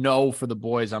 You know, for the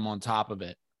boys, I'm on top of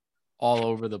it all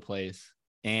over the place.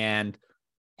 And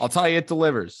I'll tell you, it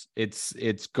delivers. It's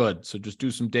good. So just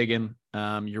do some digging.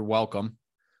 You're welcome.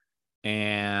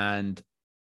 And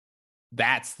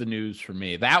that's the news for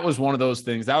me. That was one of those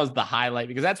things. That was the highlight,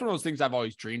 because that's one of those things I've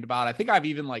always dreamed about. I think I've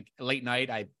even like late night,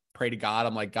 I pray to God.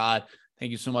 I'm like, God,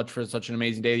 thank you so much for such an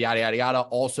amazing day. Yada, yada, yada.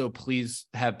 Also, please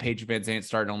have Paige Van Zant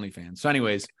start an OnlyFans. So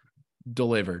anyways,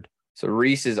 delivered. So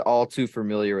Reese is all too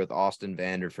familiar with Austin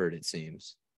Vanderford, it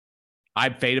seems. I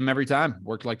fade him every time.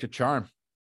 Worked like a charm.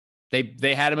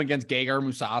 They had him against Gegard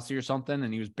Mousasi or something,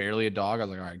 and he was barely a dog. I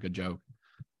was like, all right, good joke.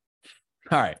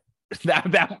 All right.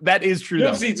 That is true.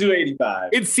 UFC 285.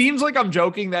 It seems like I'm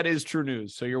joking. That is true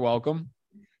news. So you're welcome.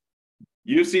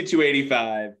 UFC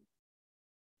 285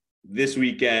 this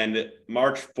weekend,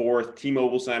 March 4th,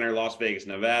 T-Mobile Center, Las Vegas,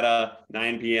 Nevada,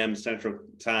 9 p.m. Central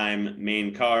Time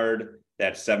main card.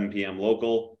 That's 7 p.m.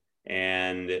 local,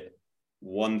 and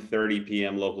 1:30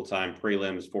 p.m. local time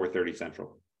prelims, 4:30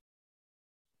 Central.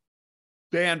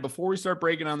 Dan, before we start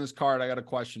breaking on this card, I got a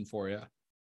question for you.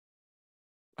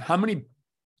 How many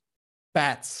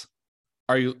bets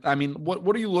are you? I mean,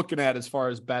 what are you looking at as far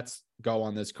as bets go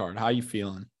on this card? How are you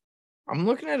feeling? I'm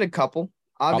looking at a couple.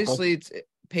 Obviously, it's a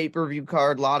pay-per-view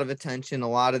card, a lot of attention. A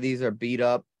lot of these are beat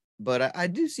up, but I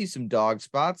do see some dog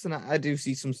spots, and I do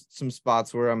see some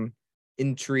spots where I'm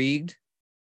intrigued.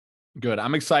 Good.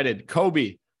 I'm excited.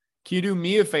 Kobe, can you do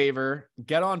me a favor?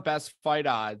 Get on Best Fight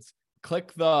Odds.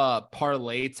 Click the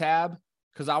parlay tab,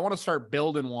 because I want to start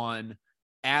building one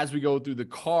as we go through the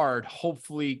card.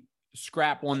 Hopefully,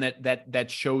 scrap one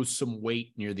that shows some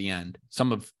weight near the end.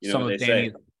 Some of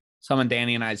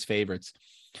Danny and I's favorites.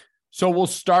 So we'll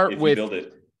start with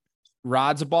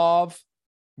Radzhabov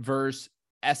versus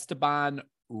Esteban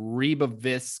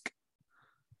Ribovics.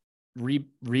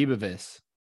 Ribovics.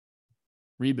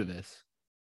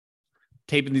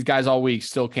 Taping these guys all week,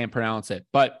 still can't pronounce it.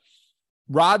 But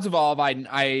Radzhabov,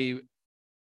 I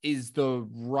is the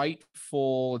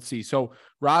rightful. Let's see. So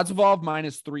Radzhabov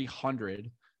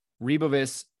 -300,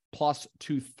 Ribovics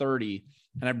 +230,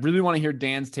 and I really want to hear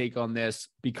Dan's take on this,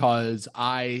 because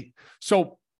I'll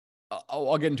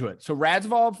get into it. So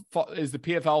Radzhabov is the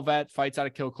PFL vet, fights out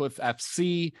of Killcliff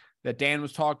FC that Dan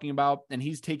was talking about, and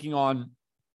he's taking on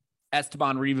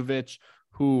Esteban Ribovics,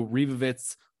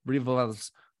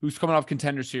 who's coming off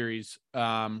Contender Series,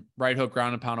 right hook,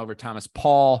 ground and pound over Thomas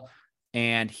Paul,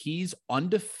 and he's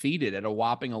undefeated at a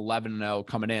whopping 11-0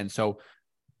 coming in. So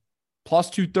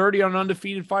 +230 on an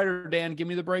undefeated fighter. Dan, give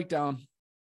me the breakdown.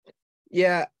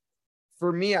 Yeah,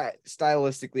 for me,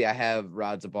 stylistically, I have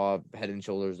Radzhabov head and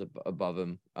shoulders above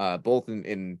him, both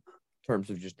in terms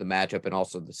of just the matchup and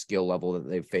also the skill level that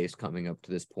they've faced coming up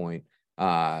to this point.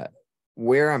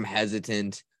 Where I'm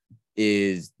hesitant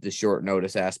is the short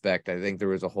notice aspect. I think there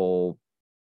was a whole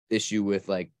issue with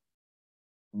like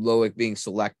Loic being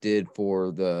selected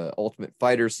for the Ultimate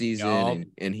Fighter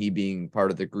season and he being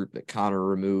part of the group that Conor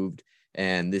removed.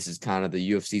 And this is kind of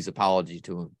the UFC's apology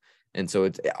to him. And so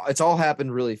it's all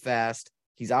happened really fast.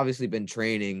 He's obviously been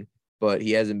training, but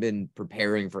he hasn't been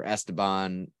preparing for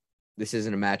Esteban. This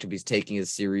isn't a matchup he's taking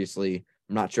as seriously.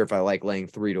 I'm not sure if I like laying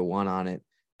 3-1 on it,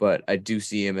 but I do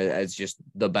see him as just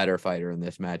the better fighter in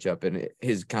this matchup. And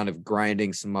his kind of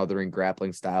grinding, smothering,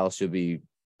 grappling style should be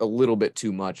a little bit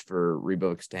too much for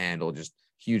Rebux to handle. Just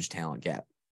huge talent gap.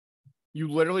 You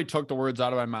literally took the words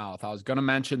out of my mouth. I was going to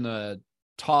mention the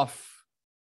tough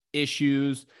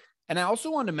issues. And I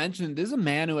also wanted to mention, this is a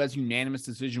man who has unanimous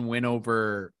decision win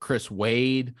over Chris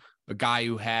Wade, a guy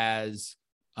who has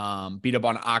beat up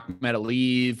on Ahmed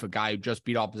Aliyev, a guy who just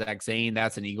beat off Zach Zane.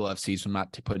 That's an Eagle FC, so I'm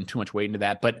not putting too much weight into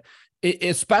that. But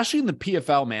especially in the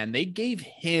PFL, man, they gave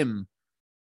him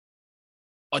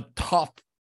a tough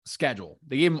schedule.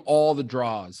 They gave him all the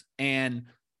draws. And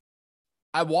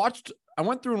I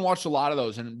went through and watched a lot of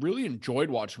those and really enjoyed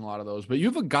watching a lot of those. But you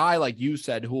have a guy, like you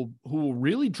said, who will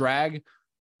really drag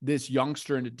this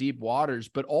youngster into deep waters.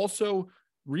 But also,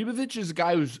 Ribovic is a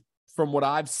guy who's, from what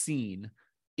I've seen,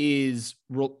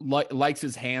 likes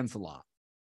his hands a lot.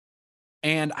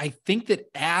 And I think that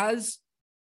as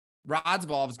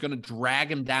Radzhabov is going to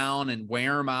drag him down and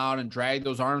wear him out and drag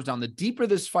those arms down, the deeper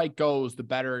this fight goes, the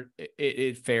better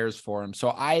it fares for him. So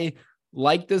I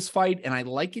like this fight, and I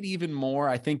like it even more.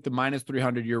 I think the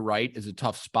 -300, you're right, is a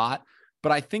tough spot.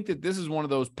 But I think that this is one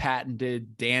of those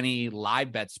patented Danny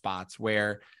live bet spots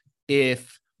where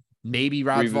if maybe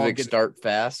Radzhabov gets start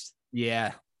fast.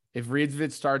 Yeah. If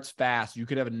Ribovic starts fast, you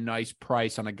could have a nice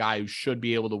price on a guy who should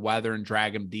be able to weather and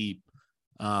drag him deep,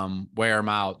 wear him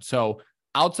out. So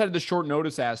outside of the short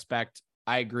notice aspect,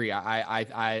 I agree.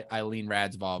 I lean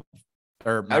Radzhabov.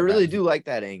 I really do like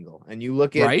that angle. And you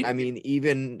look at, right? I mean,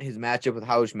 even his matchup with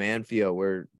Raush Manfio,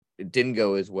 where it didn't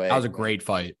go his way. That was a great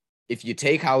fight. If you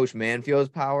take Raush Manfio's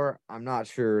power, I'm not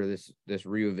sure this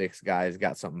Ribovic guy has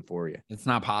got something for you. It's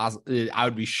not possible. I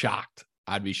would be shocked.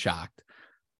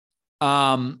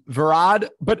 Varad,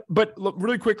 but look,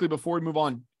 really quickly before we move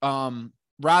on,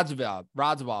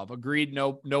 Radzhabov agreed.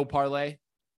 No parlay,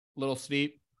 little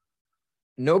steep.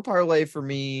 No parlay for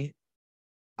me.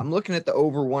 I'm looking at the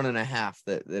over 1.5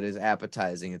 that is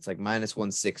appetizing. It's like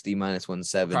 -160,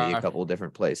 -170, a couple of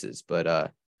different places,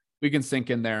 but we can sink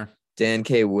in there. Dan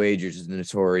K Wagers is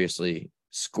notoriously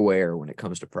square when it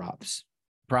comes to props.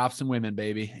 Props and women,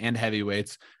 baby, and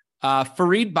heavyweights.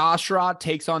 Farid Basharat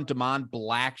takes on Damon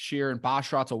Blackshear, and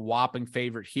Basharat's a whopping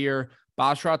favorite here.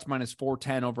 Basharat's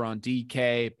 -410 over on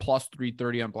DK,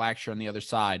 +330 on Blackshear on the other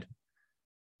side.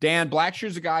 Dan,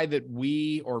 Blackshear's a guy that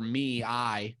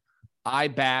I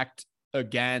backed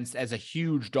against as a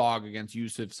huge dog against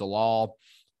Yusuf Zalal,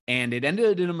 and it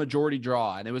ended in a majority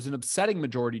draw, and it was an upsetting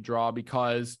majority draw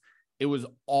because it was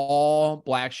all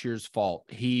Blackshear's fault.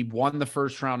 He won the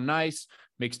first round nice,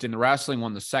 mixed in the wrestling,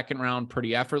 won the second round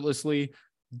pretty effortlessly,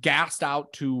 gassed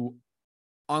out to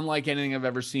unlike anything I've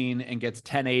ever seen, and gets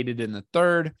 10-8'd in the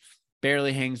third,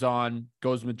 barely hangs on,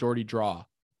 goes majority draw.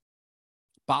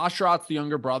 Basharat's the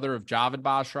younger brother of Javid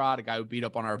Basharat, a guy who beat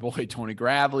up on our boy Tony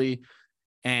Gravely,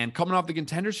 and coming off the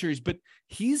Contender Series, but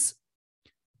he's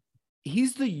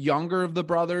the younger of the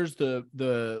brothers,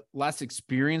 the less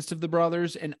experienced of the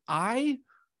brothers, and I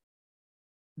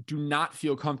do not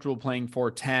feel comfortable playing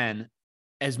 410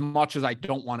 as much as I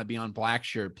don't want to be on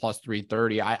Blackshear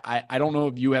 +330. I don't know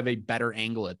if you have a better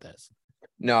angle at this.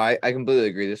 No, I completely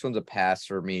agree. This one's a pass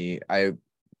for me. I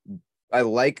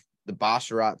like the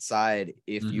Basharat side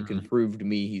if you can prove to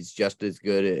me he's just as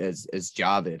good as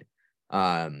Javid.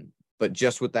 But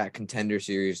just with that Contender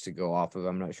Series to go off of,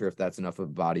 I'm not sure if that's enough of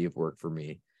a body of work for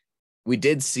me. We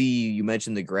did see, you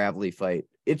mentioned the Gravely fight.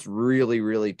 It's really,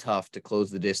 really tough to close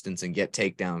the distance and get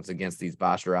takedowns against these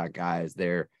Basharat guys.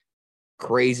 They're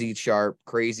crazy sharp,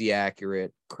 crazy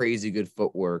accurate, crazy good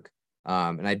footwork.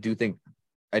 And I do think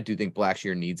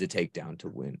Blackshear needs a takedown to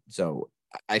win. So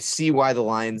I see why the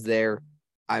line's there.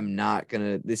 I'm not going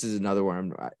to, this is another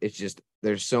one. It's just,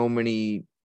 there's so many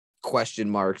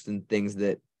question marks and things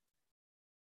that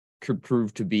could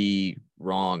prove to be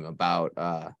wrong about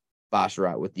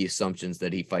Basharat with the assumptions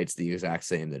that he fights the exact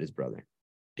same that his brother.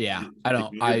 Yeah,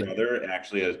 His brother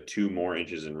actually has 2 more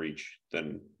inches in reach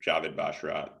than Javid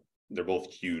Basharat. They're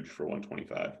both huge for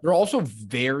 125. They're also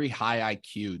very high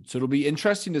IQ. So it'll be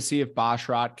interesting to see if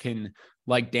Basharat can,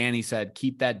 like Danny said,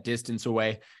 keep that distance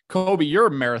away. Kobe, you're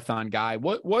a marathon guy.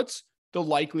 What's the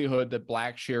likelihood that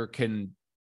Blackshear can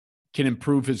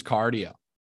improve his cardio?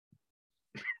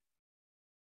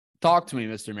 Talk to me,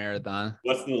 Mr. Marathon.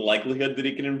 What's the likelihood that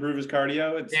he can improve his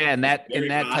cardio? It's in that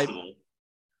possible. type.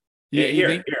 Yeah,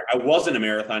 here. I wasn't a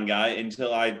marathon guy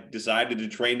until I decided to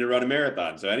train to run a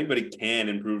marathon. So anybody can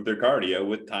improve their cardio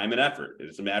with time and effort.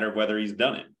 It's a matter of whether he's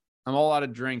done it. I'm all out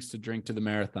of drinks to drink to the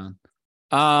marathon.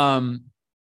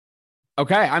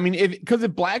 Okay. I mean, if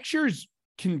Blackshears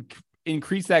can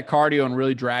increase that cardio and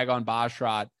really drag on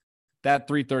Basharat, that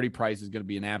 330 price is going to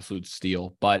be an absolute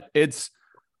steal. But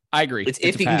I agree. It's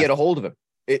if he can get a hold of him.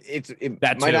 It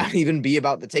might not even be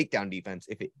about the takedown defense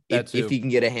if he can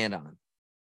get a hand on him.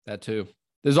 That too.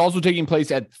 There's also taking place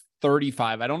at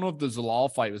 35. I don't know if the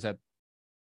Zalal fight was I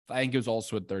think it was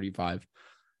also at 35.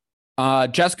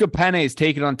 Jessica Penne is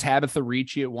taking on Tabitha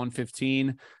Ricci at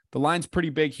 115. The line's pretty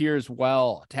big here as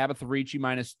well. Tabitha Ricci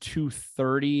minus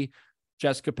 230.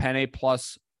 Jessica Penne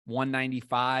plus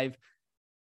 195.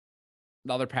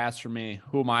 Another pass for me.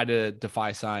 Who am I to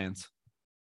defy science?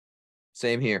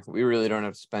 Same here. We really don't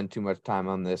have to spend too much time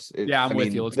on this. I'm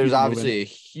with you. There's obviously a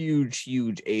huge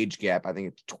age gap. I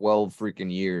think it's 12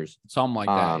 freaking years. Something like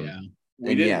that, yeah.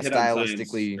 We didn't hit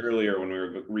stylistically on earlier when we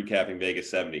were recapping Vegas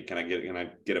 70. Can I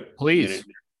get a please?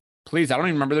 Please, I don't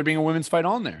even remember there being a women's fight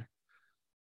on there.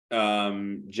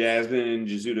 Jasmine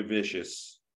Jesuda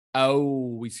Vicious.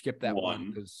 Oh, we skipped that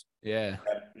one. Yeah.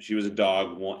 She was a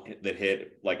dog that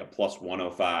hit like a plus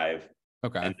 105.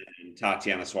 Okay. And then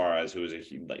Tatiana Suarez, who was a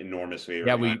enormous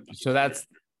favorite. Yeah, so that's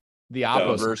the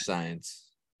opposite. Reverse science.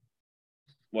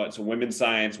 So women's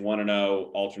science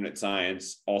 1-0, alternate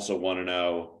science also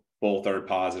 1-0. Both are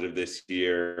positive this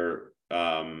year.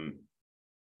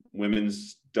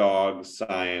 Women's dog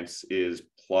science is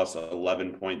plus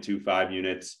 11.25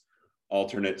 units.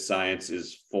 Alternate science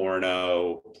is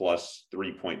 4-0 plus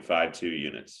 3.52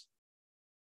 units.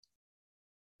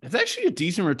 It's actually a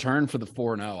decent return for the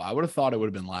 4-0. I would have thought it would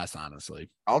have been less, honestly.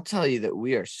 I'll tell you that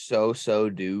we are so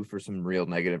due for some real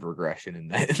negative regression in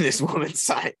this woman's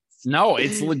science. No,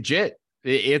 it's legit.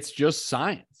 It's just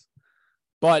science.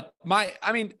 But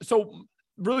so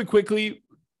really quickly,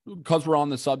 because we're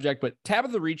on the subject, but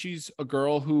Tabitha Ricci's a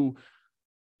girl who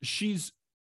she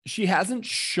hasn't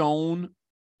shown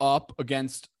up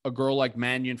against a girl like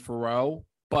Manion Farrow,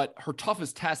 but her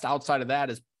toughest test outside of that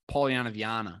is Polyana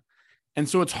Viana. And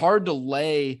so it's hard to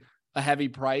lay a heavy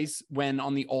price when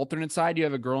on the alternate side, you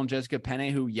have a girl in Jessica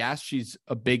Penne who, yes, she's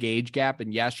a big age gap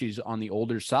and yes, she's on the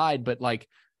older side, but like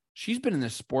she's been in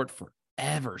this sport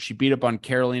forever. She beat up on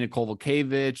Karolina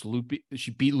Kowalkiewicz.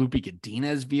 She beat Lupi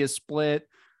Godinez via split.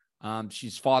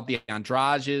 She's fought the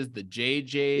Andrades, the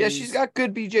JJs. Yeah, she's got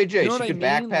good BJJ. You know she could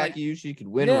backpack you. She could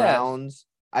win rounds.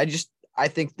 I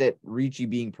think that Ricci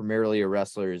being primarily a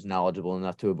wrestler is knowledgeable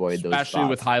enough to avoid those spots. Especially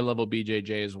with high-level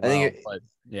BJJ as well.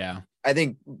 I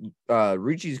think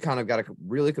Ricci's kind of got a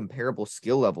really comparable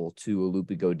skill level to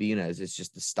Lupi Godinez. It's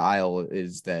just the style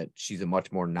is that she's a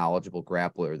much more knowledgeable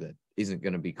grappler that isn't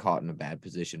going to be caught in a bad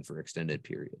position for extended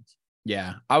periods.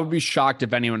 Yeah, I would be shocked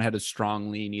if anyone had a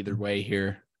strong lean either way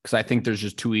here because I think there's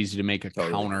just too easy to make a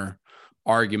counter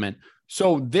argument.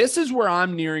 So this is where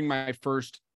I'm nearing my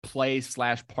first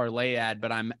play/parlay ad,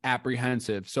 but I'm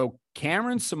apprehensive. So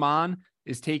Cameron Saman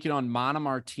is taking on Mana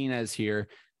Martinez here,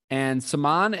 and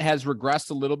Saman has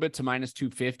regressed a little bit to minus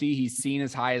 250. He's seen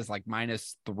as high as like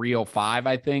minus 305,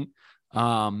 I think.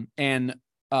 On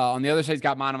the other side, he's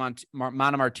got Mana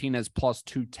Martinez plus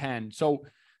 210. So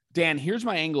Dan, here's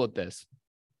my angle at this.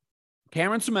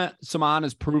 Cameron Saman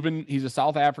has proven he's a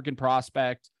South African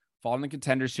prospect, fought in the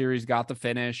Contender Series, got the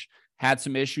finish, had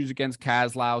some issues against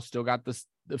Kazlau, still got the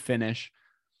finish,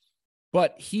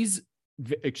 but he's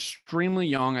extremely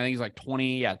young. I think he's like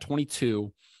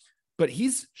 22, but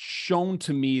he's shown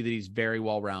to me that he's very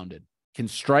well-rounded, can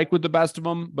strike with the best of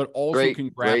them, but also can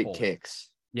grapple. Great kicks.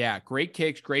 Yeah. Great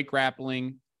kicks, great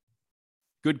grappling,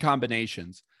 good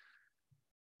combinations.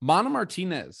 Mana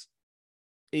Martinez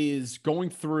is going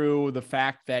through the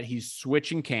fact that he's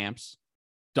switching camps,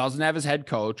 doesn't have his head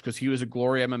coach because he was a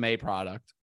Glory MMA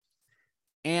product.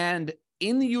 And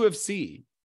in the UFC,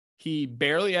 he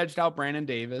barely edged out Brandon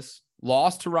Davis,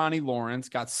 lost to Ronnie Lawrence,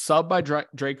 got subbed by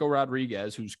Draco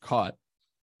Rodriguez, who's cut,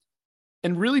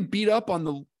 and really beat up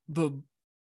on the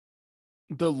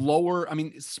lower,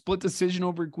 split decision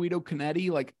over Guido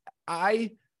Canetti. Like I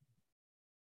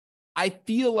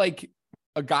feel like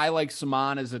a guy like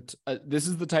Saman is this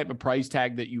is the type of price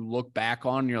tag that you look back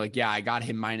on and you're like, yeah, I got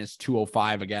him minus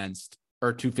 205 against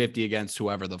or 250 against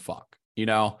whoever the fuck, you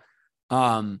know?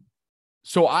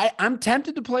 So I'm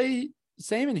tempted to play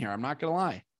Saman here. I'm not going to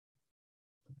lie.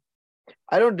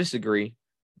 I don't disagree.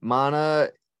 Mana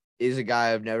is a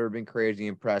guy I've never been crazy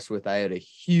impressed with. I had a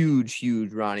huge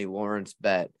Ronnie Lawrence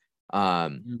bet,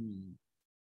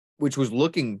 which was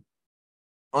looking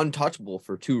untouchable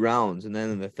for 2 rounds. And then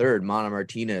in the third, Mana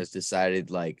Martinez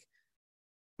decided, like,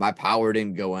 my power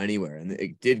didn't go anywhere. And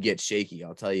it did get shaky,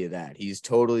 I'll tell you that. He's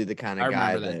totally the kind of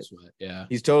guy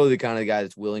he's totally the kind of guy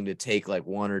that's willing to take like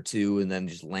 1 or 2 and then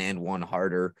just land one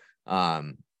harder.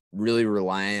 Really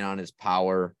relying on his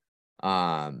power.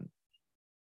 And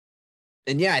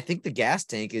yeah, I think the gas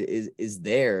tank is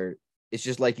there. It's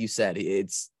just like you said,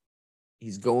 he's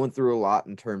going through a lot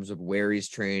in terms of where he's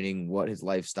training, what his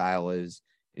lifestyle is.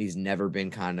 He's never been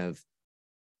kind of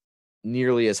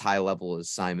nearly as high level as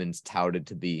Simon's touted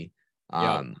to be.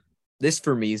 This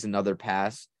for me is another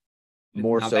pass,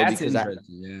 more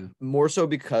so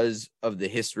because of the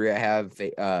history I have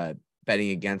betting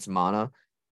against Mana.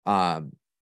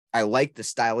 I like the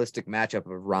stylistic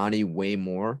matchup of Ronnie way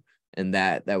more, and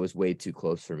that was way too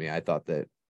close for me. I thought that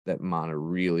Mana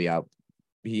really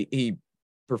he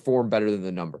performed better than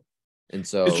the number. And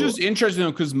so it's just interesting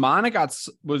because Mana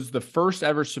was the first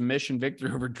ever submission victory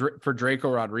for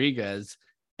Draco Rodriguez,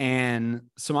 and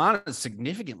Samana is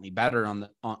significantly better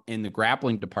in the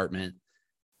grappling department.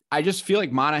 I just feel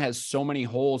like Mana has so many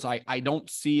holes. I don't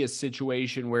see a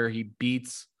situation where he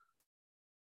beats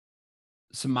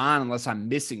Saman unless I'm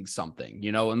missing something,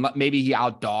 and maybe he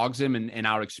outdogs him and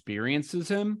out experiences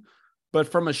him. But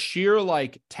from a sheer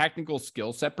like technical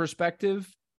skill set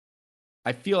perspective,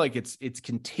 I feel like it's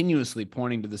continuously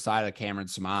pointing to the side of Cameron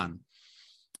Saman.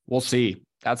 We'll see.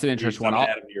 That's an interesting one.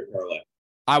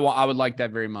 I would like that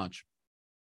very much.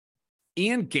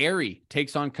 Ian Gary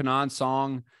takes on Kenan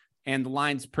Song, and the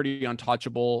line's pretty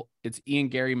untouchable. It's Ian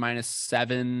Gary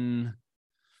 -7.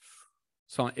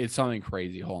 So it's something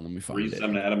crazy. Hold on, let me find it.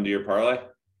 Add him to your parlay.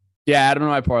 Yeah, add him to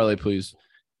my parlay, please.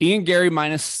 Ian Gary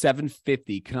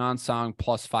 -750. Kenan Song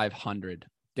 +500.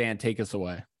 Dan, take us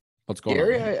away. What's going on?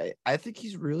 Gary, I think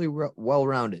he's really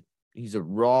well-rounded. He's a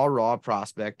raw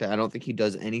prospect. I don't think he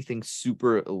does anything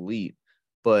super elite,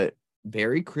 but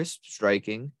very crisp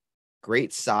striking,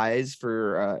 great size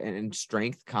for and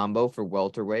strength combo for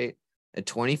welterweight. At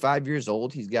 25 years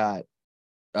old, he's got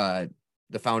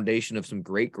the foundation of some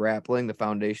great grappling, the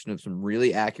foundation of some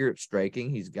really accurate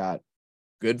striking. He's got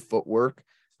good footwork.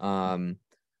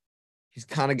 He's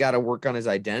kind of got to work on his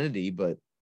identity, but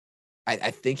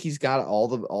I think he's got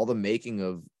all the making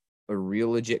of a real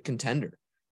legit contender.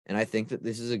 And I think that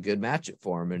this is a good matchup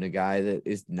for him, and a guy that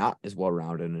is not as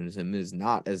well-rounded as him, is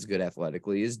not as good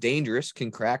athletically, is dangerous,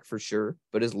 can crack for sure,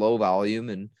 but is low volume.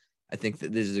 And I think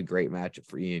that this is a great matchup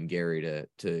for Ian Gary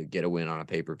to get a win on a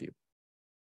pay-per-view.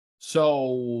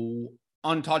 So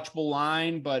untouchable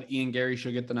line, but Ian Gary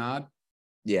should get the nod.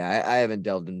 Yeah, I haven't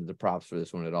delved into the props for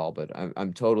this one at all, but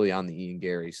I'm totally on the Ian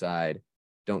Gary side.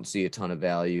 Don't see a ton of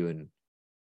value and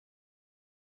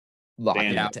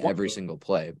locking into every single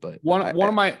play. But one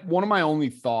of my only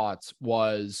thoughts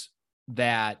was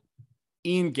that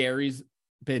Ian Gary's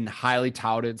been highly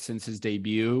touted since his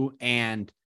debut,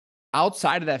 and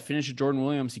outside of that finish of Jordan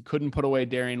Williams, he couldn't put away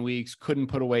Darian Weeks, couldn't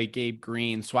put away Gabe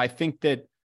Green. So I think that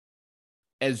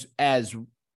as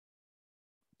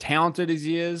talented as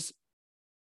he is,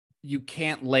 you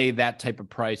can't lay that type of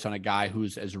price on a guy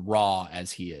who's as raw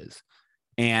as he is.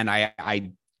 And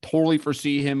I totally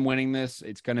foresee him winning this.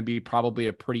 It's going to be probably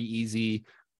a pretty easy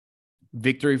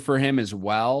victory for him as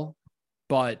well.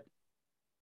 But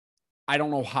I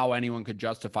don't know how anyone could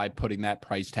justify putting that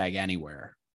price tag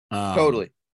anywhere. Totally.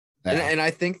 Yeah. And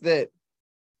I think that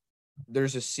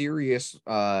there's a serious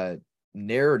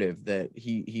narrative that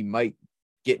he might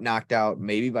get knocked out,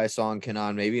 maybe by Song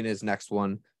Kenan, maybe in his next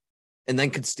one, and then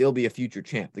could still be a future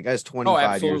champ. The guy's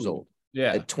 25 years old.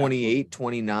 Yeah. At 28,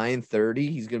 29,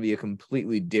 30, he's going to be a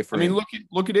completely different. I mean,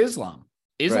 look at Islam.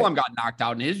 Islam got knocked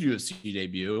out in his UFC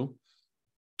debut,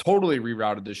 totally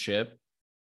rerouted the ship,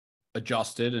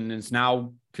 adjusted, and is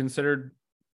now considered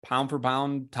pound for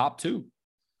pound top 2.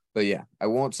 But yeah, I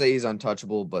won't say he's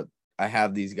untouchable, but I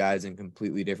have these guys in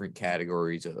completely different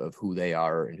categories of who they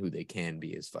are and who they can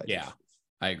be as fighters. Yeah,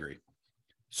 I agree.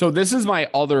 So this is my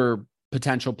other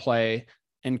potential play.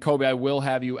 And Kobe, I will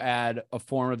have you add a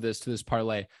form of this to this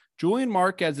parlay. Julian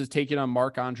Marquez is taking on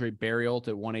Marc-Andre Barriault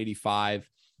at 185.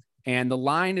 And the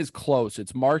line is close.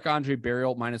 It's Marc-Andre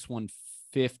Barriault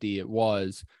 -150. It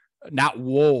was not.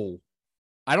 Whoa.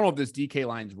 I don't know if this DK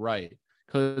line's right,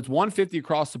 because it's 150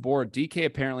 across the board. DK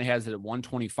apparently has it at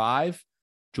 125.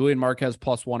 Julian Marquez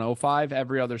 +105.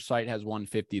 Every other site has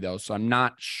 150 though. So I'm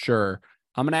not sure.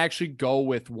 I'm going to actually go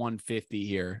with 150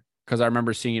 here, because I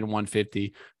remember seeing it at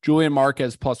 150. Julian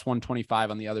Marquez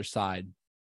 +125 on the other side.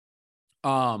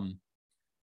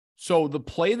 So the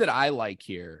play that I like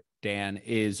here Dan,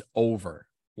 is over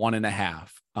 1.5.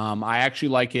 I actually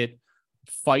like it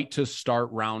fight to start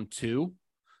round 2.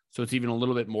 So it's even a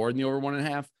little bit more than the over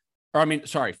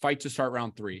 1.5. Fight to start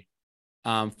round 3.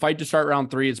 Fight to start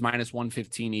round 3 is minus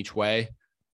 115 each way.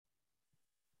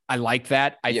 I like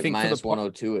that. I think minus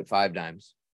 102 at 5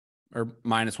 dimes. Or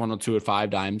minus 102 at 5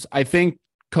 dimes. I think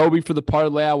Kobe for the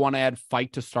parlay, I want to add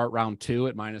fight to start round 2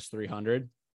 at minus 300.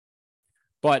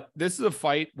 But this is a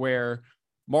fight where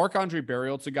Marc-Andre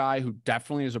Barriault's a guy who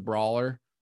definitely is a brawler,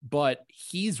 but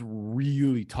he's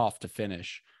really tough to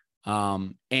finish.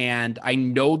 And I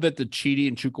know that the Chidi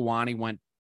and Chukwuani went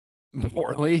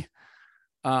poorly.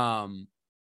 But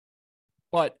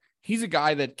he's a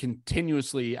guy that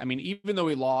continuously, even though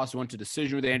he lost, went to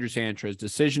decision with Andrew Sanchez,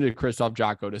 decision to Christoph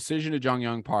Jocko, decision to Jung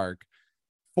Young Park,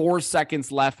 4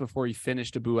 seconds left before he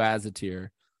finished Abu Azatir.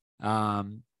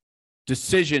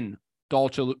 Decision,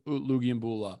 Dalcha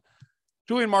Lugiambula.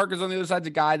 Julian Marquez on the other side's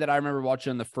a guy that I remember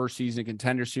watching in the first season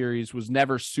Contender Series, was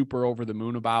never super over the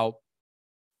moon about.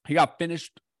 He got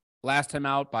finished last time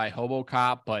out by Hobo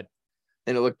Cop, and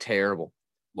it looked terrible.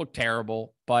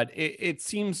 But it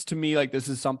seems to me like this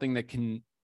is something that can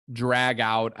drag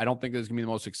out. I don't think this is going to be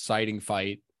the most exciting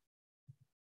fight,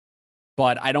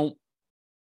 but I don't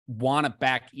want to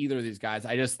back either of these guys.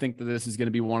 I just think that this is going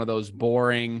to be one of those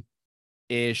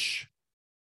boring-ish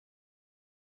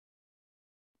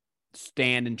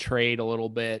stand and trade a little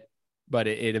bit, but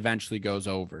it eventually goes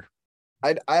over.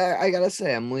 I gotta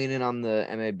say, I'm leaning on the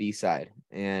MAB side,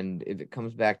 and if it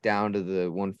comes back down to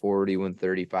the 140,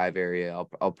 135 area,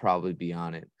 I'll probably be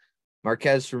on it.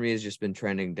 Marquez for me has just been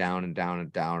trending down and down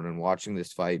and down, and watching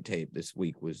this fight tape this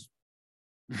week was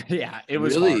it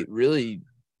was really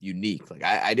unique. Like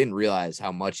I didn't realize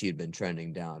how much he had been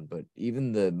trending down, but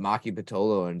even the Maki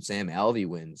Pitolo and Sam Alvey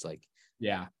wins,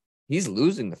 he's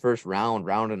losing the first round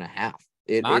and a half.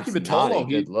 Maki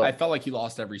Pitolo, I felt like he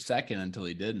lost every second until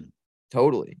he didn't.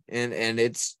 Totally. And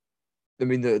it's,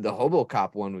 the Hobo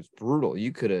Cop one was brutal.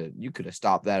 You could have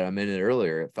stopped that a minute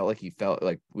earlier. It felt like he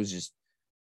was just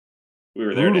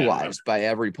brutalized by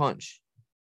every punch.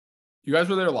 You guys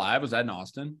were there live? Was that in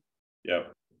Austin?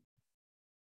 Yep.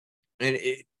 And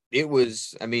it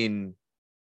was, the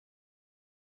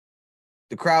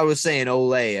crowd was saying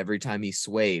Olay every time he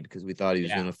swayed because we thought he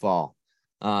was going to fall.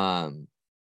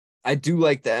 I do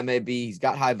like the MAB. He's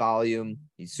got high volume.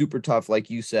 He's super tough,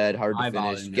 like you said, hard to finish.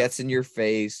 Volume, gets in your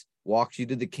face, walks you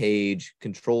to the cage,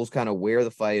 controls kind of where the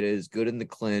fight is, good in the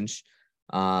clinch.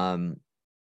 I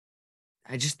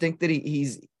just think that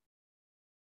he's,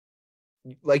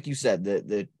 like you said,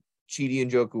 the Chidi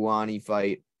and Jokuani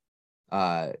fight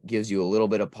gives you a little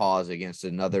bit of pause against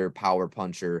another power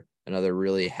puncher, another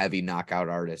really heavy knockout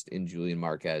artist in Julian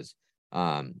Marquez.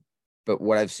 But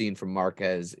what I've seen from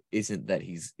Marquez isn't that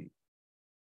he's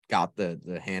got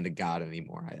the hand of God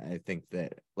anymore. I think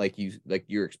that like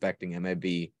you're expecting, MAB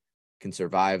can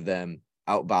survive them,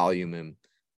 out volume him,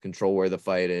 control where the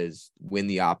fight is, win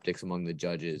the optics among the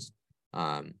judges.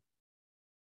 So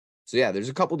yeah, there's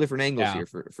a couple different angles here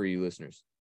for you listeners.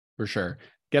 For sure.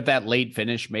 Get that late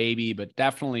finish maybe, but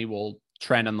definitely will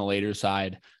trend on the later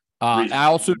side.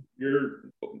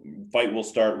 Your fight will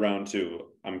start round 2.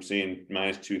 I'm seeing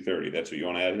minus 230. That's what you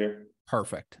want to add here?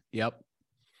 Perfect. Yep.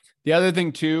 The other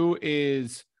thing too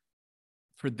is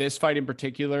for this fight in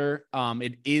particular,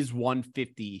 it is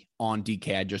 150 on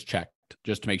DK. I just checked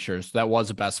just to make sure. So that was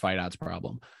a best fight odds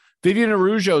problem. Vivian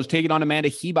Araujo is taking on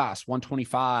Amanda Ribas,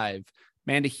 125.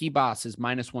 Amanda Ribas is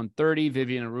minus 130.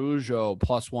 Vivian Araujo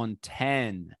plus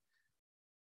 110.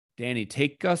 Danny,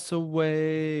 take us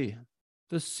away.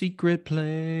 The secret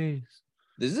place.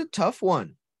 This is a tough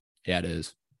one. Yeah, it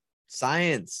is.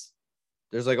 Science.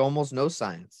 There's almost no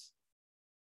science.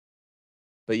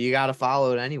 But you got to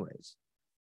follow it anyways.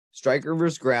 Striker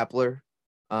versus grappler.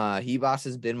 Ribas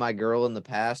has been my girl in the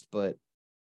past, but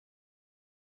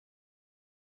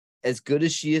as good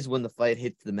as she is when the fight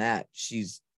hits the mat,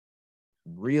 she's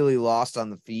really lost on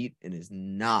the feet and is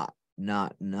not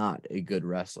a good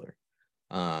wrestler.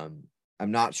 I'm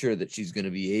not sure that she's going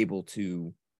to be able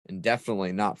to, and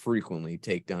definitely not frequently,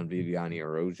 take down Viviane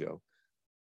Araujo.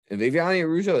 And Viviane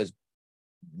Araujo has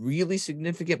really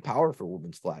significant power for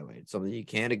women's flyweight. It's something you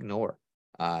can't ignore.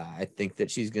 I think that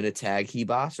she's going to tag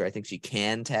Ribas, or I think she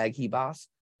can tag Ribas.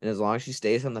 And as long as she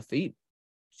stays on the feet,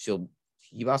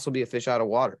 Ribas will be a fish out of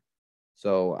water.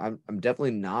 So I'm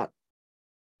definitely not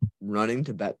running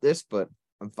to bet this, but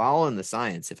I'm following the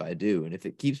science if I do. And if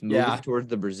it keeps moving towards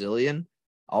the Brazilian,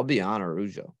 I'll be on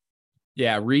Araujo.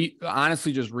 Yeah,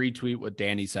 honestly, just retweet what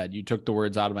Danny said. You took the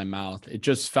words out of my mouth. It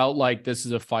just felt like this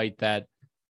is a fight that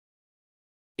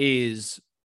is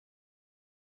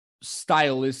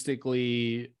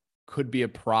stylistically could be a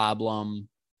problem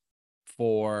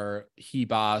for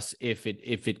Hebos if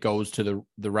it goes to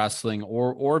the wrestling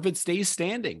or if it stays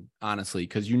standing, honestly,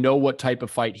 because you know what type of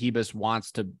fight Hebos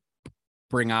wants to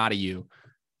bring out of you.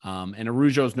 And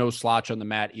Araujo's no slouch on the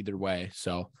mat either way.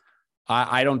 So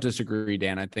I don't disagree,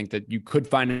 Dan. I think that you could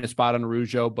find a spot on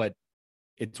Araujo, but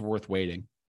it's worth waiting.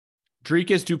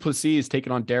 Dricus du Plessis is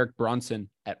taking on Derek Brunson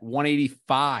at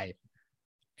 185.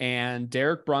 And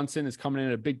Derek Brunson is coming in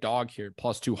at a big dog here,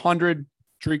 plus 200.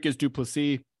 Dricus du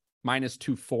Plessis, minus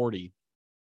 240.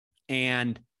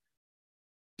 And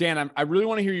Dan, I really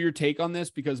want to hear your take on this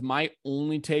because my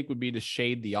only take would be to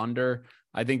shade the under.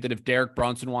 I think that if Derek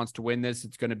Brunson wants to win this,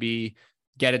 it's going to be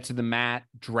get it to the mat,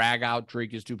 drag out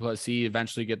Dricus du Plessis,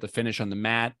 eventually get the finish on the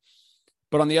mat.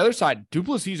 But on the other side, du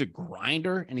Plessis is a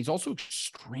grinder, and he's also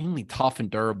extremely tough and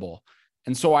durable.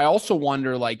 And so I also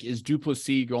wonder, like, is du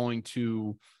Plessis going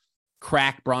to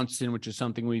crack Brunson, which is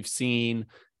something we've seen,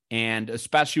 and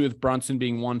especially with Brunson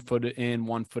being 1 foot in,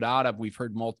 1 foot out of, we've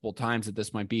heard multiple times that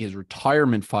this might be his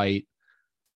retirement fight.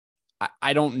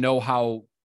 I don't know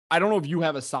if you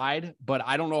have a side, but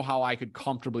I don't know how I could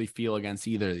comfortably feel against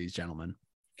either of these gentlemen.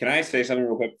 Can I say something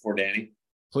real quick before Danny?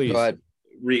 Please. Go ahead.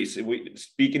 Reese,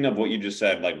 speaking of what you just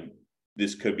said, like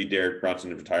this could be Derek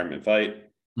Brunson's retirement fight.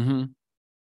 Mm-hmm.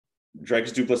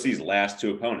 Dricus du Plessis' last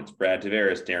two opponents, Brad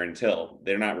Tavares, Darren Till,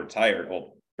 they're not retired.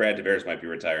 Well, Brad Tavares might be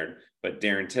retired, but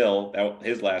Darren Till,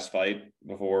 his last fight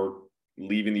before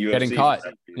leaving the UFC. Getting cut.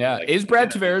 Yeah. Like, is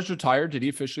Brad Tavares retired? Did he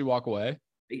officially walk away?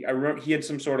 I remember he had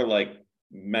some sort of like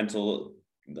mental.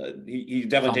 He's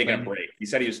definitely taking a break. He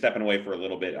said he was stepping away for a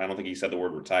little bit. I don't think he said the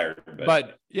word retired.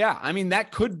 But yeah, I mean,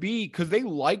 that could be because they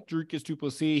like Dricus du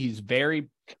Plessis. He's very.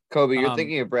 Kobe, you're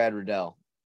thinking of Brad Riddell.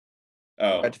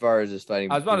 Oh, Brad Tavares is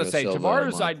fighting. I was about to say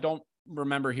Tavares. I don't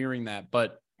remember hearing that,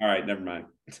 but all right, never mind.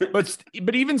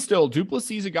 but even still, du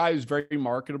Plessis is a guy who's very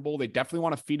marketable. They definitely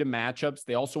want to feed him matchups.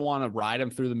 They also want to ride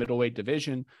him through the middleweight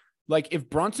division. Like if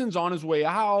Brunson's on his way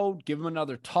out, give him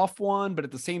another tough one. But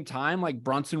at the same time, like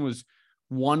Brunson was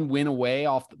 1 win away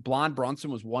Blonde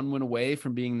Brunson was 1 win away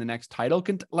from being the next title.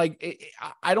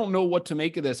 I don't know what to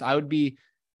make of this. I would be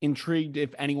intrigued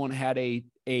if anyone had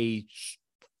a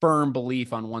firm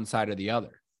belief on one side or the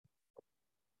other.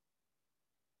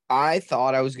 I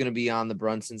thought I was going to be on the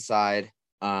Brunson side.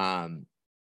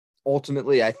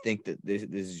 Ultimately, I think that this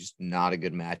is just not a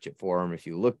good matchup for him. If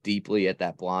you look deeply at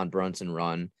that Blonde Brunson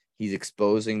run, he's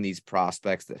exposing these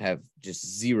prospects that have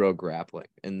just zero grappling,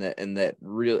 and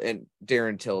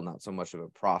Darren Till, not so much of a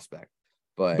prospect,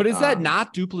 but is that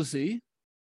not du Plessis?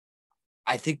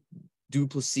 I think du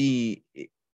Plessis,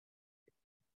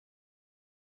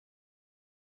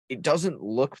 it doesn't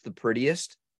look the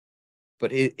prettiest,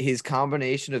 but his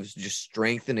combination of just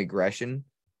strength and aggression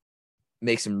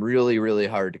makes him really, really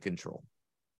hard to control.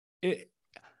 I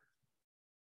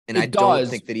don't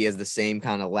think that he has the same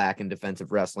kind of lack in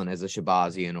defensive wrestling as a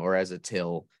Shabazian or as a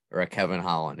Till or a Kevin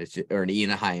Holland, or an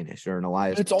Ian Heinisch or an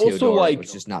Elias. It's also like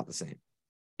it's just not the same.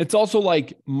 It's also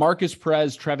like Marcus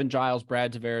Perez, Trevin Giles,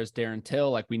 Brad Tavares, Darren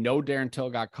Till. Like we know Darren Till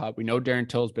got cut. We know Darren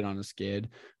Till's been on a skid.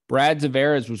 Brad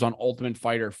Tavares was on Ultimate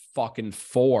Fighter fucking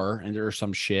 4 and there's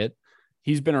some shit.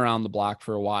 He's been around the block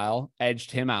for a while,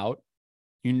 edged him out.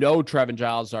 You know, Trevin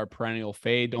Giles is our perennial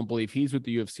fade. Don't believe he's with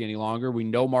the UFC any longer. We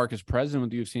know Marcus President with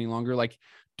the UFC any longer. Like,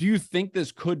 do you think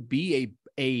this could be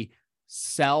a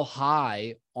sell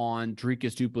high on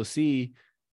Dricus du Plessis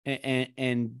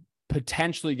and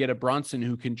potentially get a Brunson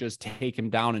who can just take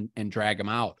him down and drag him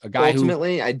out? A guy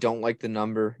ultimately, I don't like the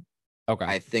number. Okay.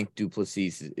 I think du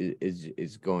Plessis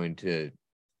is going to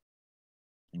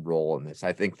roll in this.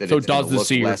 I think that so does the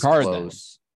see your card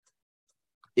close.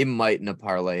 It might in a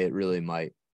parlay. It really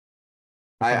might.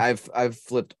 I've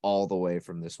flipped all the way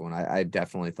from this one. I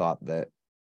definitely thought that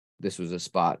this was a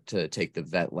spot to take the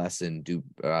vet lesson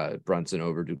Brunson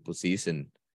over du Plessis, and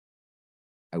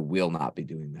I will not be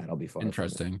doing that. I'll be fine.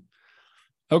 Interesting.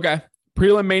 Okay.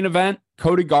 Prelim main event,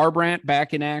 Cody Garbrandt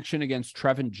back in action against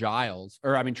Trevin Jones.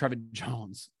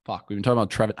 Fuck, we've been talking about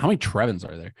Trevin. How many Trevins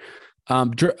are there?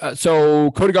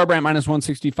 So Cody Garbrandt minus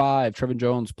 165, Trevin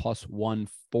Jones plus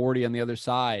 140 on the other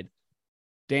side.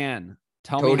 Dan,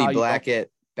 tell Cody me how Blackett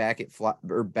back at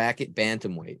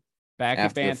bantamweight.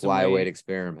 After the flyweight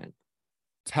experiment.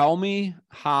 Tell me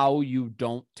how you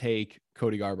don't take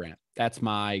Cody Garbrandt. That's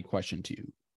my question to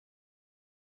you.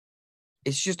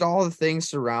 It's just all the things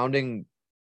surrounding.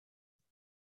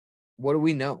 What do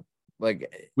we know?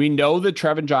 Like, we know that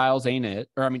Trevin Giles ain't it.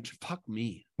 Fuck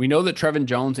me. We know that Trevin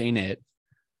Jones ain't it.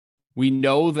 We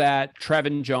know that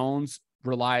Trevin Jones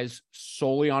relies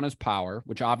solely on his power,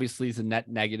 which obviously is a net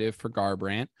negative for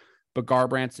Garbrandt. but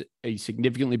Garbrandt's a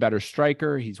significantly better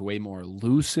striker. He's way more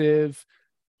elusive.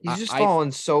 He's just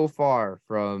fallen so far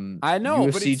from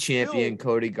UFC champion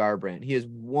Cody Garbrandt. He has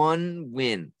one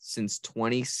win since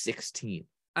 2016.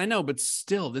 I know, but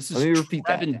still, this is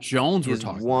Trevin Jones we're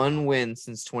talking one about. Win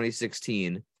since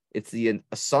 2016. It's a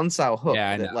Sun Sao hook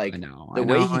I know. The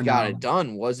way he got it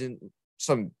done wasn't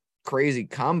some crazy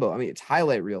combo. I mean, it's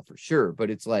highlight reel for sure,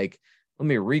 but it's like, let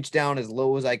me reach down as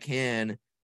low as I can,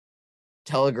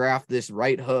 telegraph this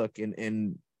right hook,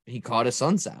 and he caught a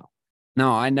Sun Sao.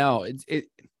 No, I know.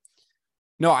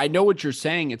 No, I know what you're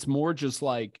saying. It's more just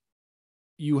like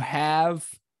you have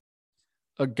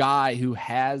a guy who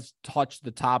has touched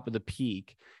the top of the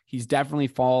peak. He's definitely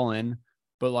fallen,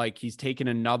 but like he's taken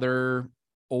another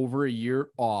over a year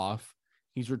off.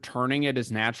 He's returning at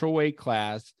his natural weight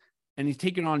class, and he's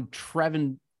taking on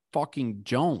Trevin fucking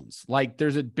Jones. Like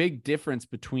there's a big difference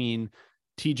between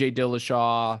TJ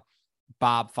Dillashaw,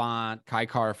 Bob Font, Kai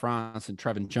Kara France, and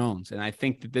Trevin Jones. And I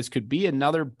think that this could be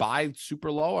another buy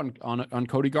super low on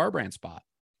Cody Garbrandt's spot.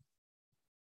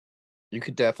 You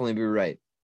could definitely be right.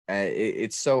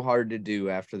 It's so hard to do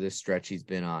after this stretch he's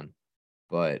been on.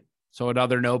 But so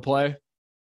another no play?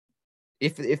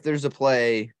 If there's a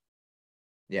play,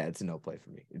 yeah, it's a no play for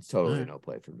me. It's totally a no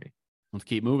play for me. Let's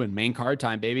keep moving. Main card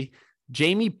time, baby.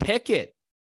 Jamie Pickett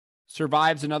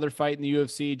survives another fight in the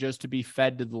UFC just to be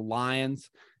fed to the Lions.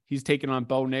 He's taking on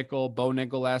Bo Nickel. Bo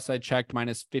Nickel, last I checked,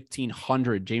 minus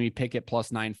 1,500. Jamie Pickett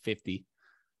plus 950.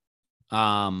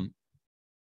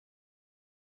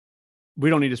 We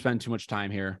don't need to spend too much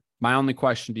time here. My only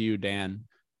question to you, Dan,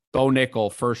 Bo Nickel,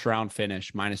 first round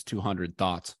finish, minus 200.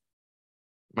 Thoughts?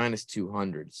 Minus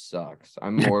 200 sucks.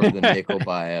 I'm more of the Nickel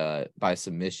by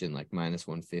submission, like minus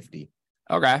 150.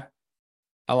 Okay.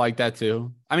 I like that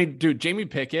too. I mean, dude, Jamie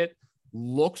Pickett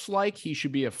looks like he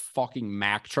should be a fucking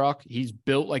Mack truck. He's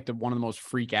built like one of the most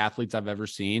freak athletes I've ever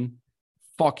seen.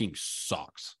 Fucking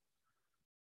sucks.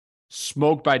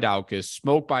 Smoked by Daukus,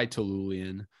 smoked by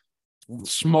Talulian,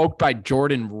 smoked by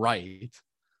Jordan Wright,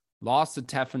 lost to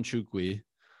Tefan Chukwi.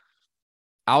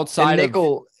 Outside and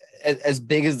Nickel, as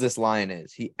big as this lion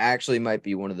is, he actually might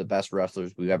be one of the best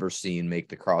wrestlers we've ever seen make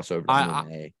the crossover to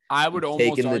MMA. I would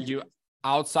almost argue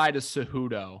outside of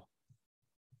Cejudo,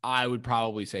 I would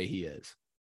probably say he is.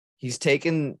 He's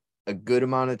taken a good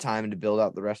amount of time to build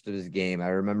out the rest of his game. I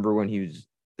remember when he was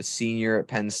a senior at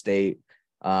Penn State,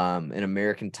 an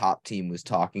American Top Team was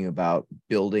talking about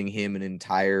building him an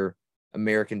entire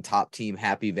American Top Team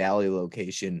Happy Valley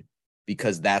location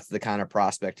because that's the kind of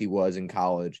prospect he was in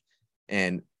college.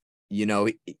 And, you know,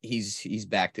 he's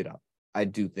backed it up. I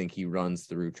do think he runs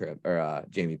through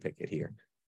Jamie Pickett here.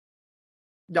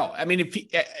 No, I mean,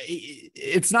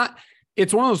 it's not.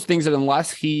 It's one of those things that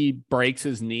unless he breaks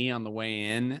his knee on the way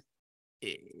in,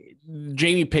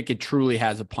 Jamie Pickett truly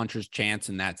has a puncher's chance,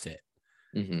 and that's it.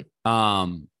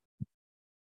 Mm-hmm.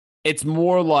 It's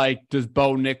more like, does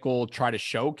Bo Nickel try to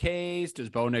showcase? Does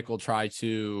Bo Nickel try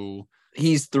to?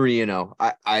 He's 3-0.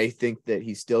 I think that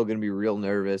he's still going to be real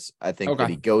nervous. I think that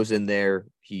he goes in there,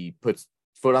 he puts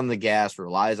foot on the gas,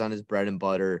 relies on his bread and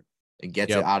butter, and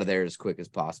gets it out of there as quick as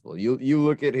possible. You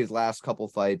look at his last couple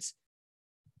fights.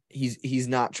 He's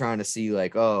not trying to see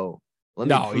like, oh, let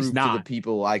me prove to the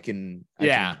people I can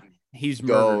he's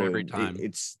murdered every time.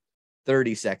 It's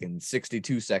 30 seconds,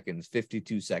 62 seconds,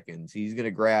 52 seconds. He's going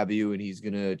to grab you and he's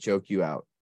going to choke you out.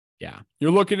 Yeah.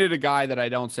 You're looking at a guy that I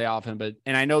don't say often,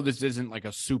 and I know this isn't like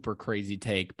a super crazy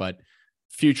take, but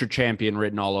future champion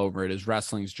written all over it. His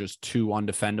wrestling's just too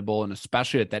undefendable. And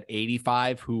especially at that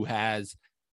 85, who has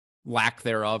lack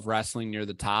thereof wrestling near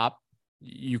the top,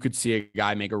 you could see a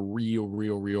guy make a real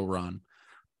run.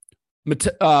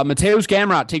 Mateusz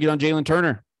Gamrot taking on Jalen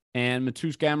Turner. And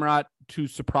Mateusz Gamrot, to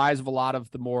surprise of a lot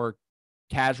of the more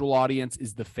casual audience,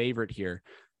 is the favorite here.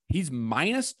 He's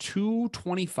minus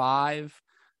 225,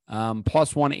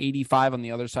 plus 185 on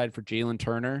the other side for Jalen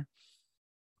Turner.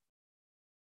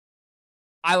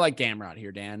 I like Gamrot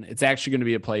here, Dan. It's actually going to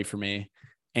be a play for me.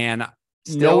 And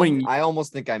I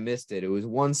almost think I missed it. It was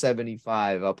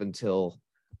 175 up until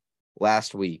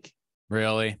last week.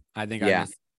 Really? I think I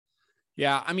missed.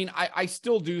 Yeah, I mean, I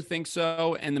still do think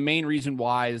so. And the main reason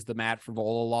why is the Matt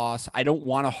Frivola loss. I don't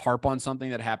want to harp on something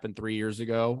that happened 4 years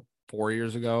ago,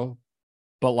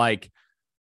 but like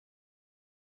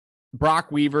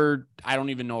Brock Weaver, I don't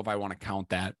even know if I want to count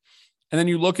that. And then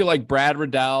you look at like Brad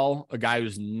Riddell, a guy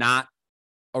who's not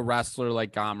a wrestler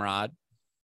like Gamrot.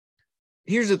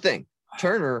 Here's the thing.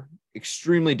 Turner,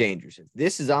 extremely dangerous. If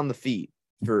this is on the feet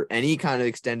for any kind of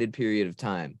extended period of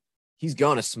time, he's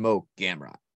going to smoke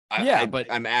Gamrot. But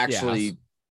I'm actually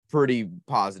pretty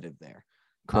positive there.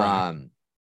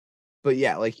 But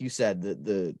yeah, like you said,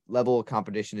 the level of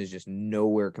competition is just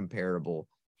nowhere comparable.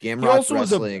 He Gamrot's also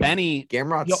was a wrestling. Benny.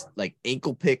 Gamrot's like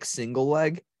ankle pick single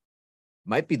leg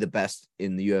might be the best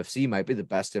in the UFC, might be the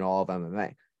best in all of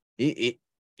MMA.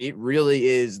 It really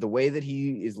is the way that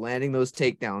he is landing those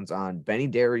takedowns on Benny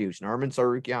Dariush and Arman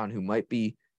Tsarukyan, who might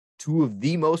be two of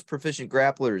the most proficient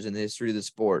grapplers in the history of the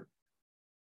sport.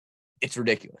 It's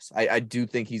ridiculous. I do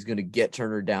think he's going to get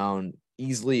Turner down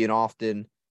easily and often.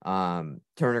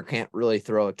 Turner can't really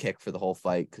throw a kick for the whole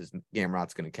fight because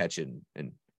Gamrot's going to catch it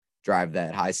and drive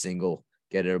that high single,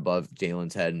 get it above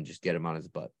Jalen's head, and just get him on his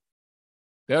butt.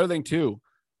 The other thing, too,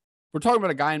 we're talking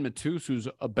about a guy in Matus who's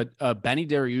a Benny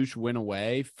Dariush win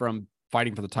away from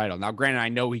fighting for the title. Now, granted, I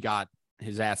know he got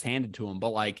his ass handed to him,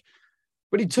 but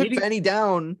he took Benny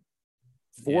down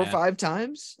 4 or 5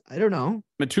 times. I don't know.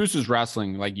 Matus's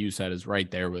wrestling, like you said, is right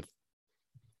there with.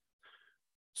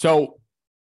 So,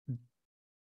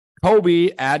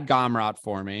 Kobe, add Gamrot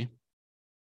for me.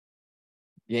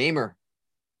 Gamer.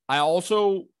 I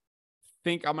also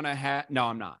think I'm going to have. No,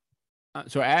 I'm not.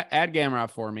 So add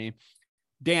Gamrot for me.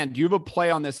 Dan, do you have a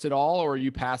play on this at all, or are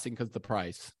you passing because of the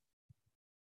price?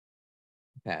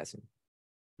 Passing.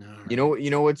 Right. You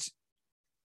know what's.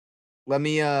 Let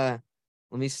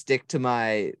me stick to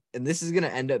my, and this is going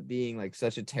to end up being like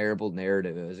such a terrible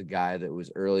narrative as a guy that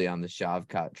was early on the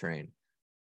Shavkat train,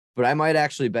 but I might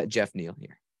actually bet Jeff Neal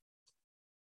here.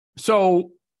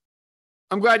 So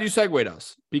I'm glad you segued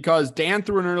us because Dan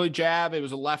threw an early jab. It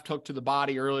was a left hook to the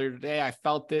body earlier today. I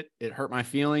felt it. It hurt my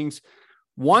feelings.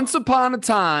 Once upon a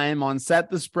time on Set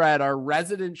the Spread, our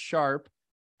resident sharp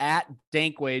at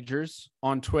Dank Wagers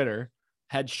on Twitter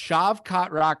had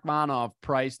Shavkat Rakhmonov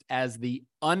priced as the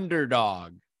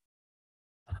underdog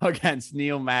against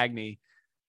Neil Magny.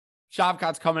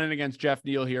 Shavkat's coming in against Jeff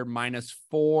Neal here,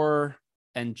 -4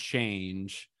 and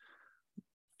change.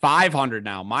 500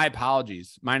 now. My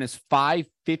apologies.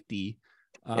 -550.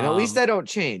 And at least I don't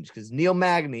change because Neil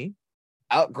Magny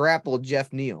out-grappled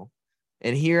Jeff Neal.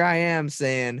 And here I am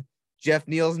saying Jeff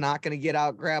Neal's not going to get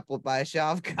out-grappled by a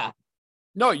Shavkat.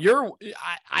 No,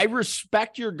 I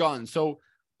respect your gun. So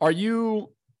are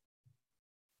you,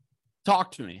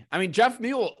 talk to me. I mean, Jeff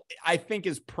Neal, I think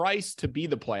is priced to be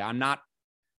the play.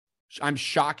 I'm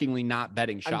shockingly not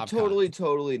betting Shavkat. I'm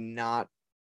totally not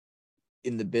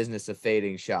in the business of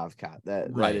fading Shavkat.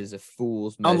 That is a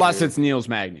fool's measure. Unless it's Neil's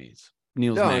Magnies.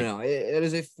 No, it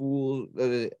is a fool.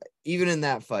 Even in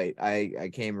that fight,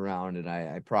 I came around and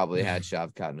I probably had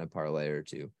Shavkat in a parlay or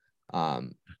two.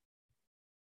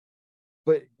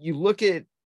 But you look at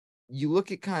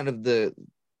kind of the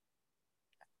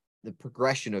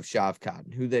progression of Shavkat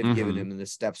and who they've given him and the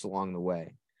steps along the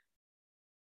way.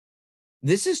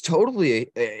 This is totally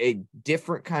a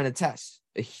different kind of test,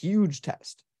 a huge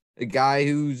test. A guy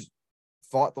who's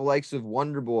fought the likes of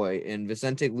Wonder Boy and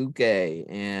Vicente Luque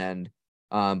and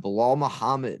Bilal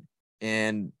Muhammad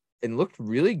and looked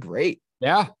really great.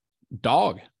 Yeah,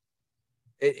 dog.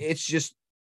 It's just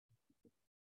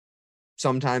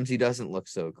sometimes he doesn't look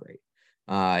so great.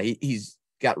 He's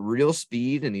got real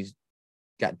speed and he's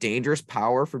got dangerous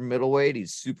power for middleweight.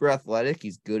 He's super athletic.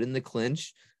 He's good in the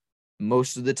clinch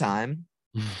most of the time.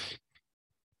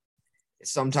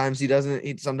 Sometimes he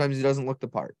doesn't look the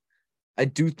part. I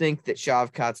do think that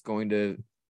Shavkat's going to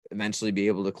eventually be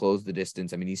able to close the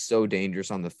distance. I mean, he's so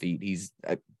dangerous on the feet. He's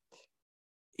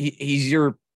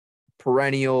your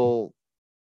perennial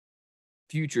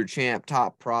future champ,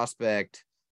 top prospect,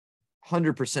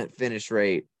 100% finish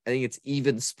rate. I think it's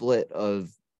even split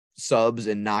of subs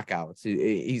and knockouts.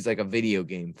 He's like a video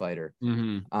game fighter.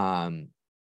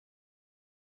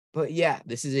 But yeah,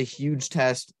 this is a huge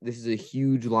test. This is a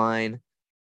huge line.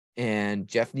 And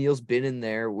Jeff Neal's been in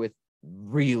there with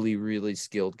really, really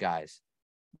skilled guys.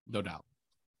 No doubt.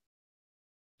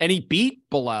 And he beat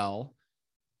Bilal,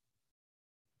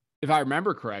 if I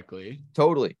remember correctly.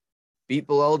 Totally. Beat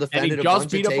Bilal, defended a bunch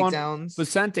of takedowns.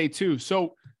 Vicente too.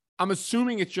 So I'm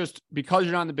assuming it's just because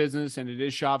you're not in the business and it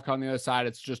is Shavkat on the other side,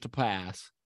 it's just a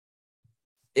pass.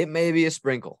 It may be a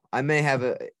sprinkle. I may have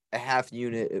a half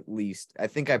unit at least. I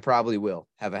think I probably will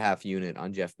have a half unit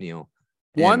on Jeff Neal.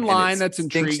 One line that's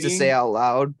intriguing to say out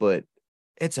loud, but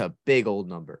it's a big old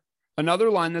number.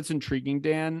 Another line that's intriguing,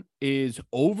 Dan, is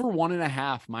over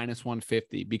 1.5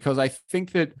 -150, because I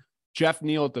think that Jeff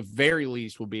Neal at the very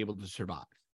least will be able to survive.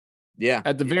 Yeah.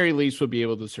 At the very least will be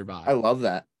able to survive. I love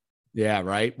that. Yeah,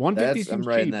 right. 150. I'm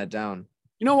writing that down.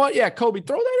 You know what? Yeah, Kobe,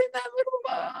 throw that in that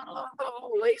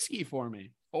little lacy for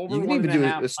me. Over you can even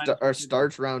do our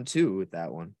starts round 2 with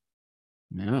that one.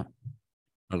 Yeah,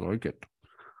 I like it.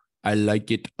 I like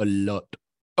it a lot.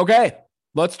 Okay,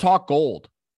 let's talk gold,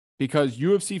 because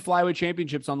UFC Flyweight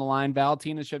Championships on the line.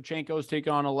 Valentina Shevchenko is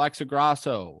taking on Alexa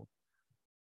Grasso.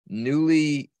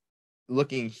 Newly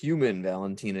looking human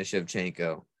Valentina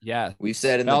Shevchenko. Yeah. We've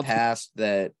said in the past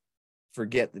that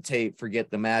forget the tape,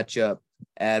 forget the matchup,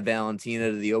 add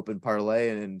Valentina to the open parlay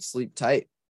and sleep tight.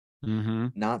 Mm-hmm.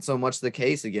 Not so much the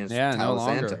case against Taila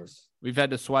Santos. We've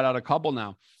had to sweat out a couple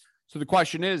now. So the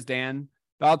question is, Dan,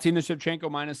 Valentina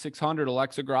Shevchenko minus 600,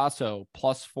 Alexa Grasso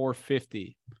plus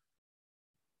 450.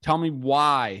 Tell me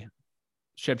why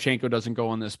Shevchenko doesn't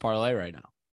go in this parlay right now.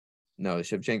 No,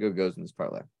 Shevchenko goes in this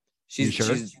parlay.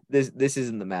 Sure? This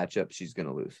isn't the matchup she's going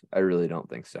to lose. I really don't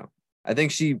think so. I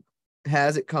think she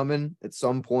has it coming at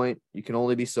some point. You can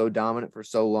only be so dominant for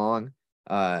so long.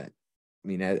 I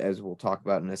mean, as we'll talk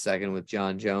about in a second with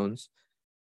John Jones.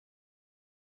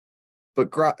 But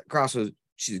Grasso,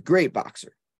 she's a great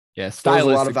boxer. Yeah, stylistically, a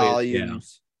lot of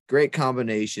volumes, great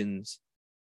combinations.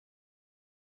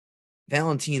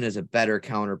 Valentina is a better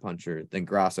counterpuncher than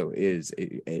Grasso is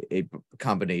a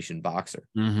combination boxer.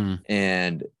 Mm-hmm.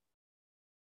 And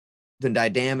the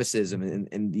dynamicism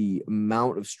and the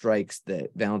amount of strikes that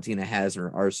Valentina has in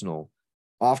her arsenal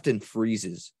often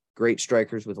freezes great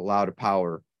strikers with a lot of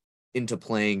power into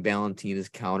playing Valentina's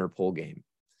counter pull game.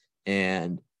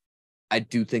 And I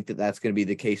do think that that's going to be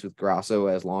the case with Grasso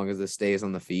as long as this stays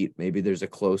on the feet. Maybe there's a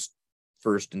close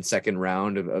first and second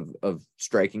round of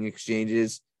striking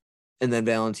exchanges. And then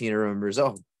Valentina remembers,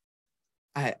 oh,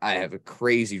 I have a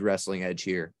crazy wrestling edge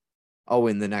here. I'll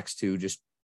win the next two. Just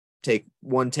take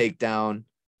one takedown,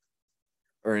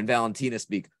 or in Valentina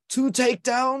speak, 2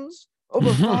 takedowns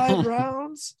over 5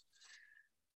 rounds.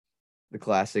 The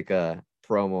classic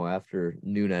promo after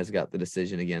Nunes got the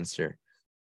decision against her.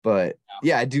 But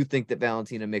yeah, I do think that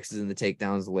Valentina mixes in the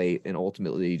takedowns late and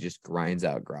ultimately just grinds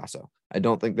out Grasso. I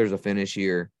don't think there's a finish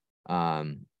here.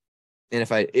 And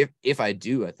if I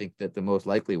do, I think that the most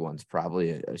likely one's probably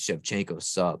a Shevchenko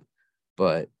sub.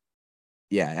 But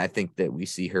yeah, I think that we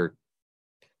see her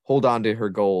hold on to her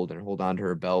gold and hold on to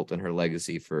her belt and her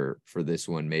legacy for this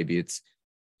one. Maybe it's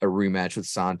a rematch with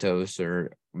Santos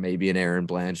or maybe an Aaron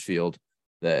Blanchfield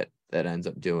that ends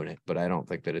up doing it. But I don't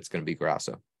think that it's going to be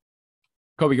Grasso.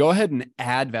 Kobe, go ahead and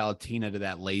add Valentina to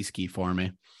that Layski for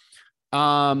me.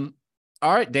 All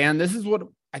right, Dan, this is what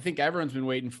I think everyone's been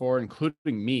waiting for, including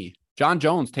me. John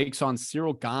Jones takes on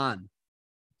Cyril Gane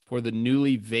for the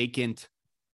newly vacant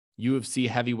UFC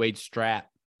heavyweight strap.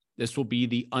 This will be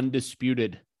the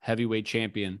undisputed heavyweight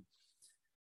champion.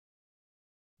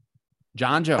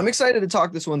 John Jones. I'm excited to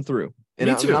talk this one through. And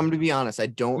Me too. I'm going to be honest, I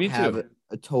don't have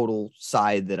a total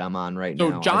side that I'm on right now.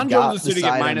 So John Jones is sitting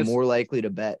at minus. I'm more likely to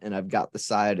bet, and I've got the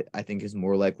side I think is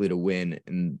more likely to win,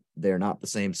 and they're not the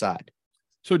same side.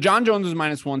 So John Jones is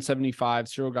minus 175,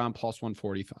 Cyril Gane plus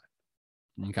 145.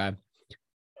 Okay.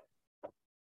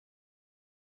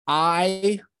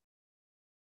 I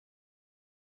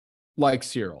like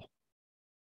Cyril.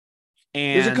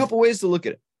 And there's a couple ways to look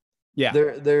at it. Yeah.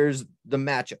 There's the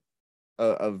matchup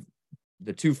of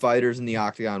the two fighters in the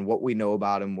octagon, what we know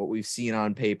about them, what we've seen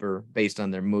on paper based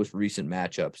on their most recent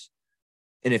matchups.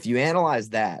 And if you analyze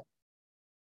that,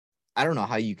 I don't know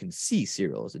how you can see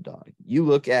Cyril as a dog. You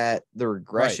look at the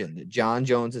regression that John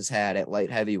Jones has had at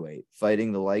light heavyweight,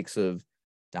 fighting the likes of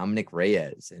Dominic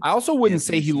Reyes. I also wouldn't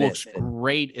say he looks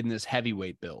great in this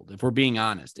heavyweight build, if we're being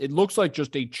honest. It looks like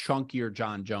just a chunkier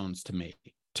John Jones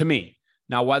to me.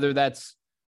 Now, whether that's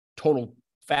total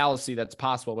fallacy, that's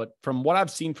possible. But from what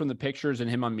I've seen from the pictures and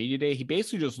him on media day, he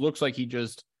basically just looks like he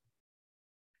just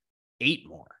ate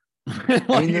more.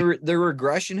 I mean, the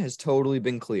regression has totally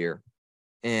been clear.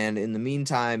 And in the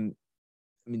meantime,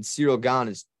 I mean, Cyril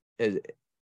Gane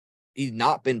he's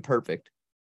not been perfect.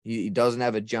 He doesn't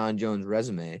have a John Jones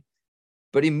resume,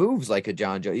 but he moves like a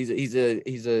John Jones. He's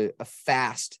a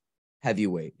fast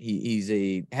heavyweight. He's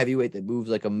a heavyweight that moves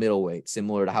like a middleweight,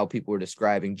 similar to how people were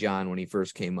describing John when he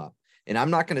first came up. And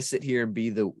I'm not going to sit here and be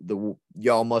the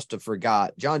y'all must have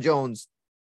forgot. John Jones,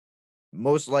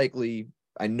 most likely,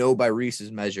 I know by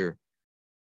Reese's measure,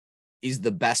 he's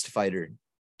the best fighter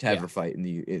to ever fight in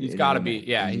the. He's got to be.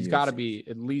 Yeah, he's got to be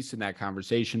at least in that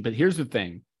conversation. But here's the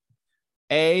thing: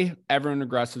 A, everyone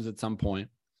regresses at some point.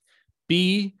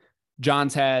 B,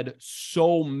 John's had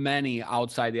so many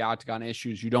outside the octagon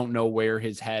issues, you don't know where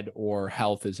his head or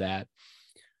health is at.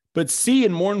 But C,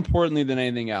 and more importantly than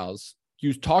anything else,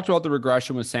 you talked about the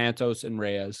regression with Santos and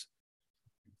Reyes,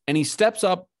 and he steps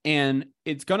up, and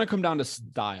it's going to come down to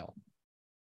style.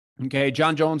 Okay,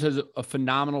 John Jones has a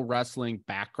phenomenal wrestling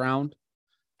background.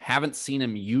 Haven't seen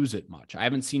him use it much. I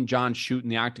haven't seen John shoot in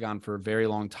the octagon for a very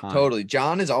long time. Totally.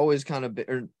 John has always kind of been,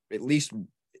 or at least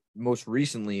most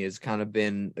recently, has kind of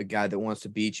been a guy that wants to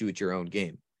beat you at your own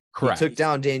game. Correct. He took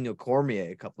down Daniel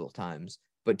Cormier a couple of times,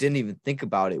 but didn't even think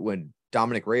about it when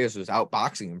Dominic Reyes was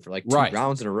outboxing him for like 2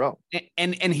 rounds in a row.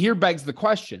 And here begs the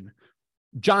question.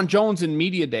 John Jones in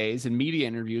media days and media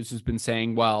interviews has been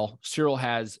saying, well, Cyril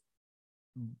has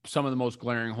some of the most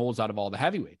glaring holes out of all the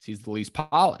heavyweights. He's the least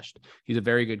polished. He's a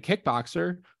very good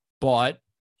kickboxer, but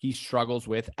he struggles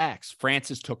with X.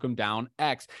 Francis took him down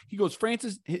X. He goes,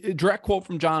 Francis, a direct quote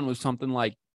from John was something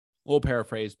like, a little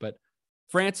paraphrase, but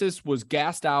Francis was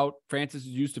gassed out. Francis is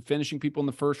used to finishing people in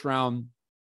the first round.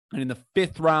 And in the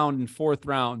 5th round and 4th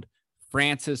round,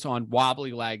 Francis on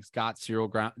wobbly legs got Cyril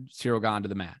gone to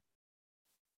the mat.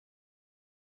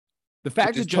 The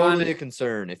fact that John totally a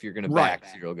concern if you're going to back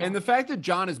Cyril Gane. And the fact that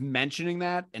John is mentioning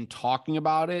that and talking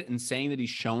about it and saying that he's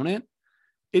shown it,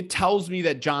 it tells me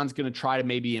that John's going to try to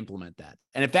maybe implement that.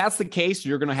 And if that's the case,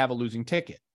 you're going to have a losing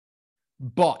ticket.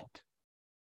 But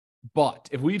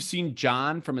if we've seen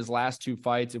John from his last 2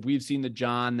 fights, if we've seen the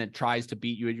John that tries to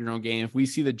beat you at your own game, if we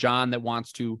see the John that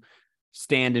wants to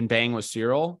stand and bang with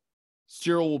Cyril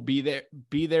will be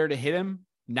there to hit him,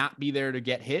 not be there to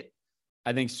get hit.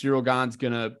 I think Cyril Gane's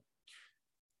going to.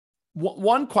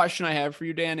 One question I have for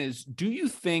you, Dan, is do you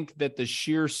think that the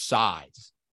sheer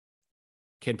size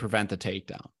can prevent the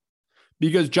takedown?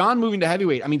 Because John moving to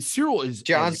heavyweight, I mean,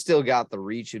 John's still got the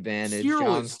reach advantage.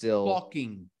 John's still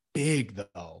fucking big,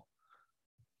 though.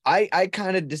 I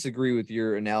kind of disagree with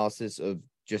your analysis of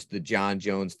just the John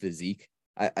Jones physique.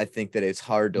 I think that it's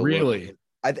hard to really.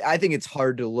 I think it's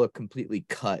hard to look completely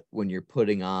cut when you're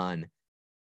putting on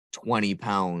 20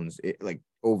 pounds, like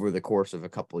over the course of a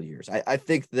couple of years. I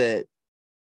think that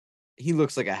he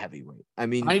looks like a heavyweight. I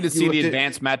mean, I need to see the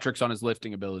advanced metrics on his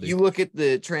lifting ability. You look at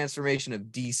the transformation of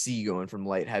DC going from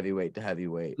light heavyweight to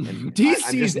heavyweight. And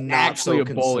DC is actually a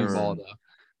bowling ball, though.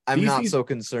 I'm not so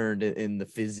concerned in the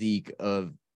physique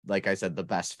of, like I said, the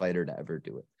best fighter to ever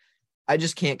do it. I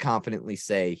just can't confidently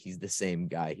say he's the same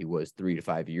guy he was 3 to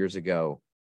 5 years ago.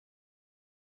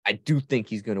 I do think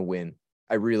he's going to win.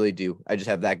 I really do. I just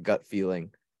have that gut feeling.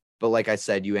 But like I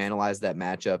said, you analyze that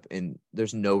matchup, and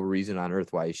there's no reason on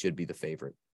earth why he should be the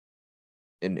favorite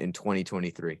in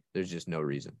 2023. There's just no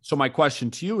reason. So my question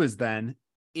to you is then,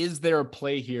 is there a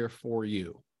play here for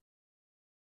you?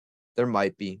 There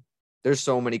might be. There's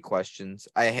so many questions.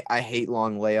 I hate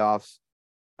long layoffs.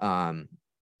 I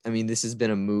mean, this has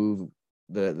been a move,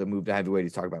 the move to heavyweight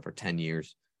he's talked about for 10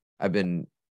 years. I've been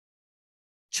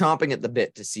chomping at the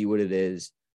bit to see what it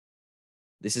is.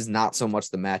 This is not so much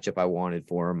the matchup I wanted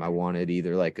for him. I wanted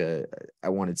I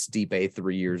wanted Stipe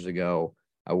 3 years ago.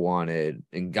 I wanted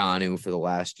Ngannou for the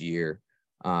last year.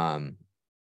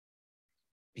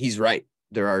 He's right.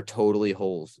 There are totally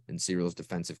holes in Cyril's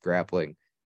defensive grappling.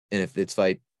 And if this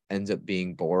fight ends up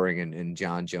being boring and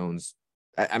John Jones,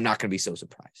 I'm not going to be so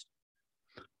surprised.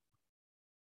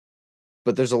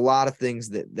 But there's a lot of things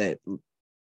that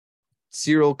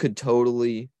Cyril could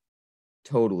totally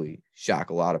shock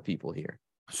a lot of people here.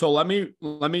 So let me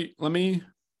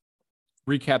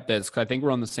recap this, because I think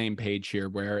we're on the same page here,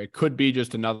 where it could be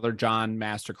just another John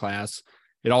masterclass.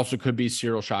 It also could be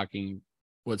Cyril shocking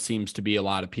what seems to be a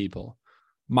lot of people.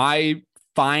 My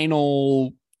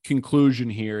final conclusion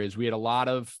here is we had a lot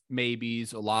of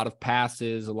maybes, a lot of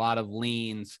passes, a lot of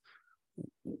leans.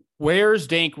 Where's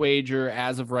Dank Wager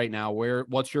as of right now?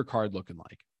 What's your card looking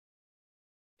like?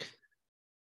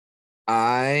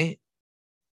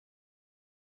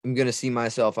 I'm going to see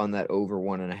myself on that over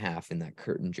 1.5 in that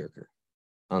curtain jerker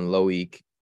on Loic.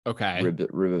 Okay.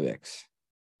 Ribovics.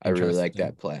 I really like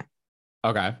that play.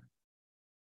 Okay.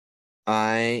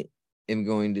 I am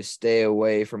going to stay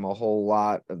away from a whole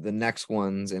lot of the next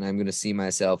ones, and I'm going to see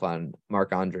myself on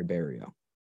Marc-Andre Barrios.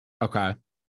 Okay.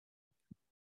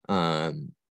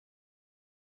 I'm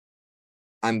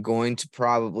going to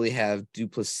probably have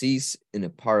Duplessis in a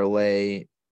parlay.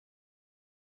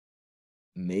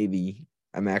 Maybe.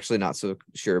 I'm actually not so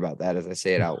sure about that as I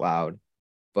say it out loud,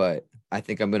 but I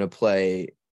think I'm going to play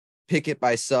Pickett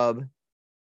by sub.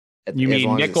 You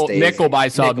mean nickel by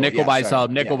sub. Yeah. I was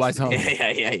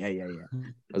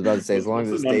about to say, as long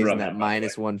as it stays in that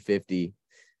minus 150.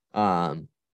 And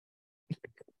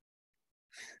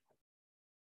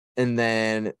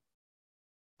then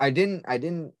we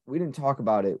didn't talk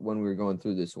about it when we were going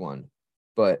through this one,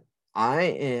 but I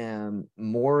am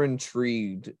more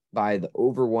intrigued by the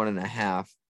over 1.5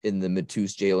 in the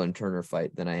Matus Jalen Turner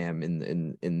fight than I am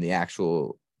in the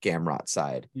actual Gamrot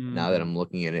side. Now that I'm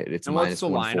looking at it, it's minus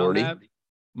 140.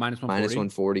 Minus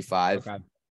 145. Okay.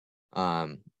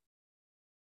 And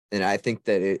I think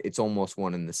that it's almost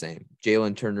one and the same.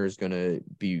 Jalen Turner is going to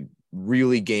be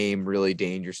really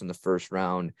dangerous in the first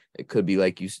round. It could be,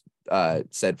 like you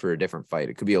said, for a different fight.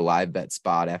 It could be a live bet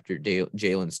spot after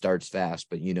Jalen starts fast,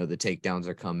 but the takedowns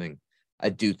are coming. I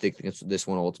do think this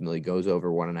one ultimately goes over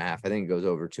 1.5. I think it goes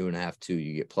over 2.5 too.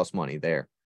 You get plus money there.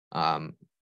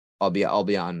 I'll be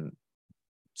on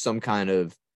some kind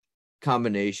of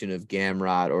combination of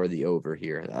Gamrot or the over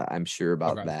here. I'm sure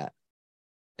about that.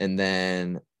 And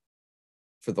then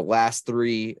for the last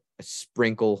 3, a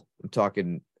sprinkle. I'm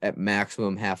talking at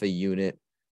maximum half a unit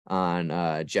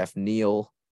on Jeff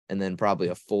Neal, and then probably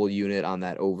a full unit on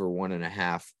that over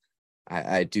 1.5.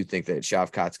 I do think that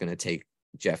Shavkat's going to take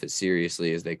Jeff as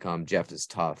seriously as they come. Jeff is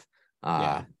tough.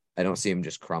 I don't see him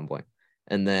just crumbling.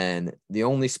 And then the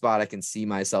only spot I can see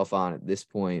myself on at this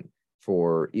point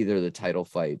for either of the title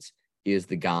fights is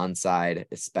the Gane side,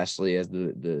 especially as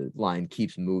the line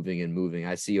keeps moving and moving.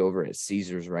 I see over at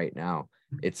Caesars right now,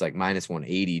 it's like minus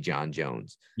 180 John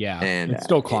Jones. Yeah, and it's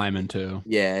still climbing too.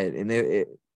 Yeah, and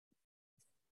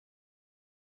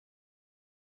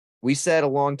we said a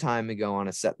long time ago on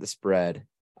a Set the Spread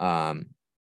about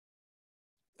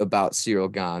Cyril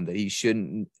Gane that he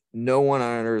shouldn't. No one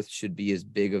on earth should be as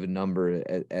big of a number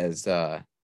as the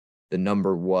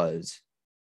number was,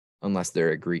 unless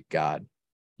they're a Greek god.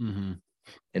 Mm-hmm.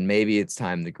 And maybe it's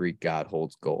time the Greek god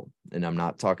holds gold. And I'm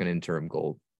not talking interim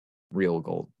gold, real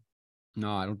gold.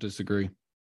 No, I don't disagree.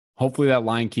 Hopefully that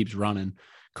line keeps running.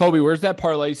 Kobe, where's that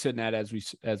parlay sitting at as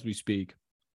we speak?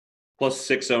 Plus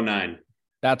 609.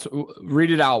 That's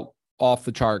read it out off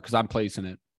the chart because I'm placing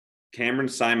it. Cameron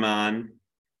Simon,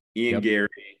 Ian Gary,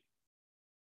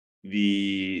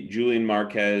 the Julian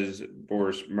Marquez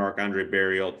versus Marc-Andre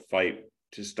Barriault fight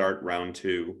to start round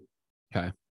 2.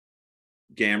 Okay.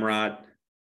 Gamrot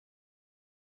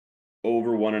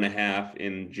over 1.5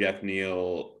 in Jeff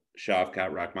Neal,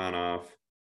 Shavkat Rakhmonov,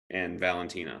 and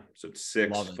Valentina. So it's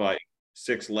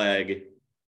 6 leg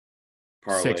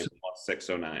parlay plus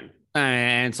 609.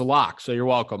 And it's a lock. So you're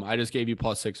welcome. I just gave you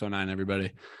plus 609,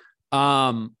 everybody.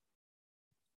 I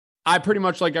pretty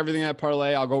much like everything at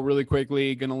parlay. I'll go really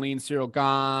quickly. Gonna lean Cyril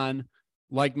Gane,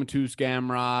 like Mateusz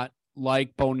Gamrot,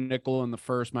 like Bo Nickel in the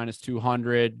first minus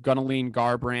 200. Gonna lean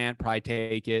Garbrandt, probably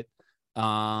take it.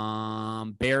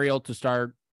 Barriault to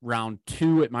start round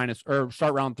 2 at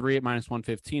start round 3 at minus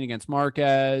 115 against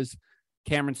Marquez.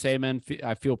 Cameron Saban,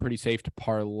 I feel pretty safe to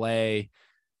parlay.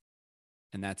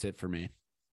 And that's it for me.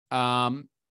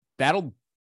 That'll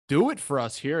do it for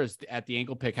us here at the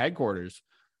Ankle Pick headquarters.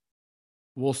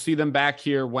 We'll see them back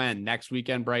here when? Next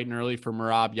weekend, bright and early for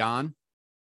Merab Yan.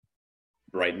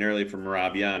 Bright and early for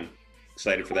Merab Yan.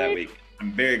 Excited for that week.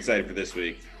 I'm very excited for this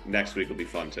week. Next week will be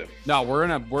fun too. No,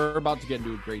 we're about to get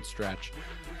into a great stretch.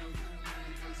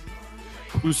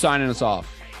 Who's signing us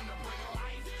off?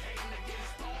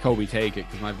 Kobe, take it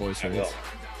because my voice hurts.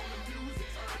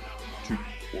 2,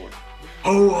 1.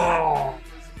 Oh!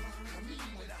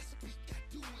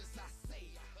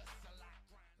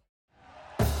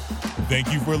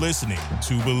 Thank you for listening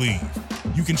to Believe.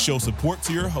 You can show support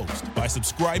to your host by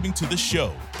subscribing to the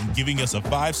show and giving us a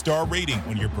 5-star rating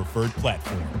on your preferred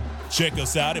platform. Check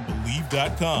us out at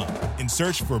Believe.com and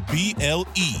search for BLEAV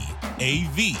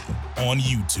on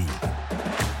YouTube.